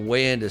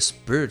way into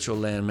spiritual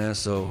land, man.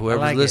 So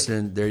whoever's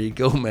listening, there you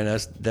go, man.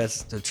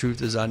 That's the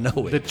truth as I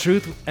know it. The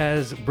truth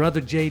as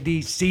Brother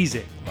JD sees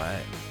it.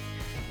 Right.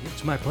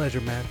 It's my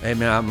pleasure, man. Hey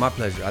man, my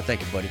pleasure. I thank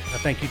you, buddy. I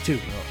thank you too.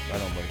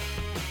 Right on, buddy.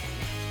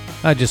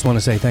 I just want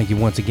to say thank you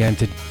once again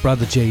to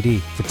Brother JD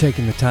for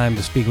taking the time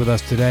to speak with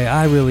us today.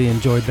 I really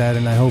enjoyed that,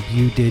 and I hope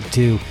you did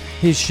too.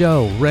 His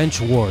show,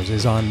 Wrench Wars,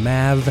 is on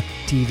MAV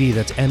TV.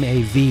 That's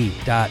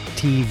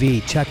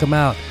MAV.TV. Check them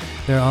out.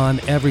 They're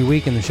on every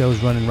week, and the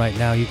show's running right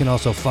now. You can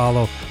also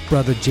follow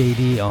Brother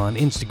JD on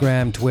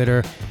Instagram,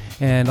 Twitter,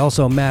 and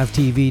also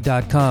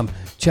MAVTV.com.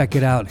 Check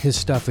it out. His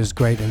stuff is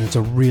great, and it's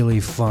a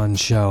really fun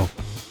show.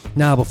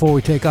 Now, before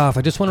we take off,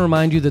 I just want to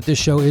remind you that this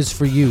show is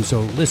for you.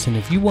 So listen,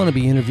 if you want to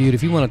be interviewed,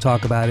 if you want to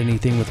talk about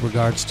anything with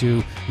regards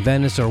to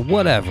Venice or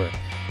whatever,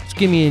 just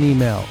give me an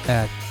email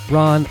at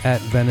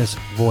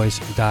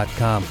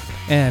ron@venicevoice.com.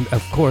 And,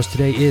 of course,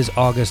 today is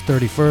August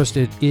 31st.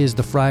 It is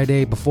the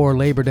Friday before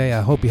Labor Day.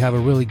 I hope you have a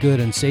really good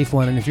and safe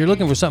one. And if you're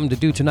looking for something to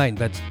do tonight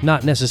that's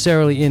not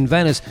necessarily in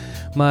Venice,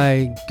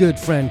 my good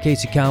friend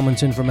Casey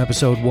Kalmanson from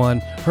Episode 1,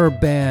 her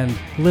band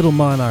Little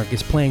Monarch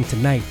is playing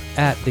tonight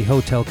at the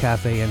Hotel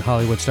Cafe in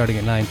Hollywood starting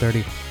at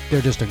 9:30.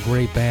 They're just a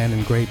great band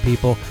and great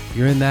people. If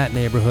you're in that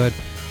neighborhood,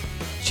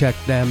 check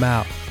them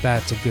out.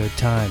 That's a good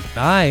time.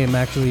 I am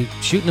actually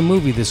shooting a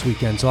movie this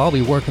weekend, so I'll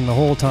be working the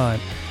whole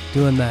time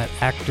doing that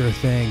actor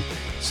thing.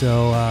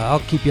 So I'll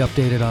keep you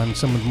updated on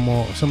some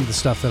of the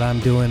stuff that I'm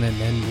doing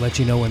and let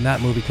you know when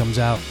that movie comes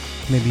out.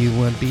 Maybe you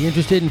would be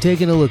interested in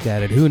taking a look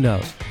at it. Who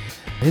knows?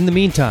 In the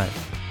meantime,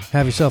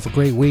 have yourself a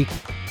great week.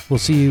 We'll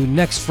see you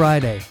next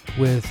Friday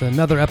with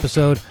another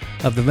episode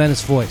of The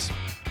Venice Voice.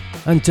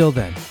 Until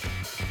then.